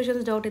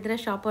ಕನ್ಫ್ಯೂಷನ್ಸ್ ಡೌಟ್ ಇದ್ದರೆ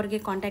ಶಾಪ್ ಅವ್ರಿಗೆ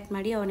ಕಾಂಟ್ಯಾಕ್ಟ್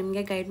ಮಾಡಿ, ಅವ್ರು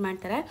ನಿಮಗೆ ಗೈಡ್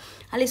ಮಾಡ್ತಾರೆ.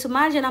 ಅಲ್ಲಿ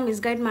ಸುಮಾರು ಜನ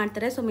ಮಿಸ್ಗೈಡ್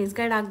ಮಾಡ್ತಾರೆ. ಸೊ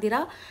ಮಿಸ್ಗೈಡ್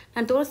ಆಗ್ದಿರಾ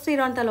ನಾನು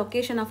ತೋರಿಸ್ತಿರೋಂಥ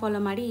ಲೊಕೇಶನ್ನ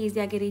ಫಾಲೋ ಮಾಡಿ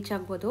ಈಸಿಯಾಗಿ ರೀಚ್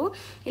ಆಗ್ಬೋದು.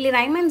 ಇಲ್ಲಿ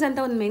ರೈಮಂಡ್ಸ್ ಅಂತ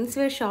ಒಂದು ಮೆನ್ಸ್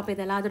ವೇರ್ ಶಾಪ್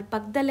ಇದೆಲ್ಲ, ಅದ್ರ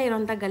ಪಕ್ಕದಲ್ಲೇ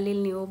ಇರೋಂಥ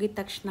ಗಲ್ಲಿಲಿ ನೀವು ಹೋಗಿದ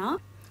ತಕ್ಷಣ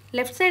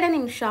ಲೆಫ್ಟ್ ಸೈಡೇ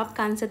ನಿಮ್ಗೆ ಶಾಪ್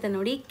ಕಾಣಿಸುತ್ತೆ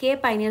ನೋಡಿ, ಕೆ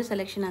ಪೈನಿಯರ್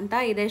ಸೆಲೆಕ್ಷನ್ ಅಂತ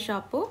ಇದೆ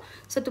ಶಾಪು.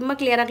 ಸೊ ತುಂಬ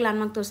ಕ್ಲಿಯರಾಗಿ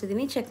ಲ್ಯಾಂಡ್ಮಾರ್ಕ್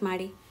ತೋರಿಸಿದ್ದೀನಿ, ಚೆಕ್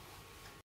ಮಾಡಿ.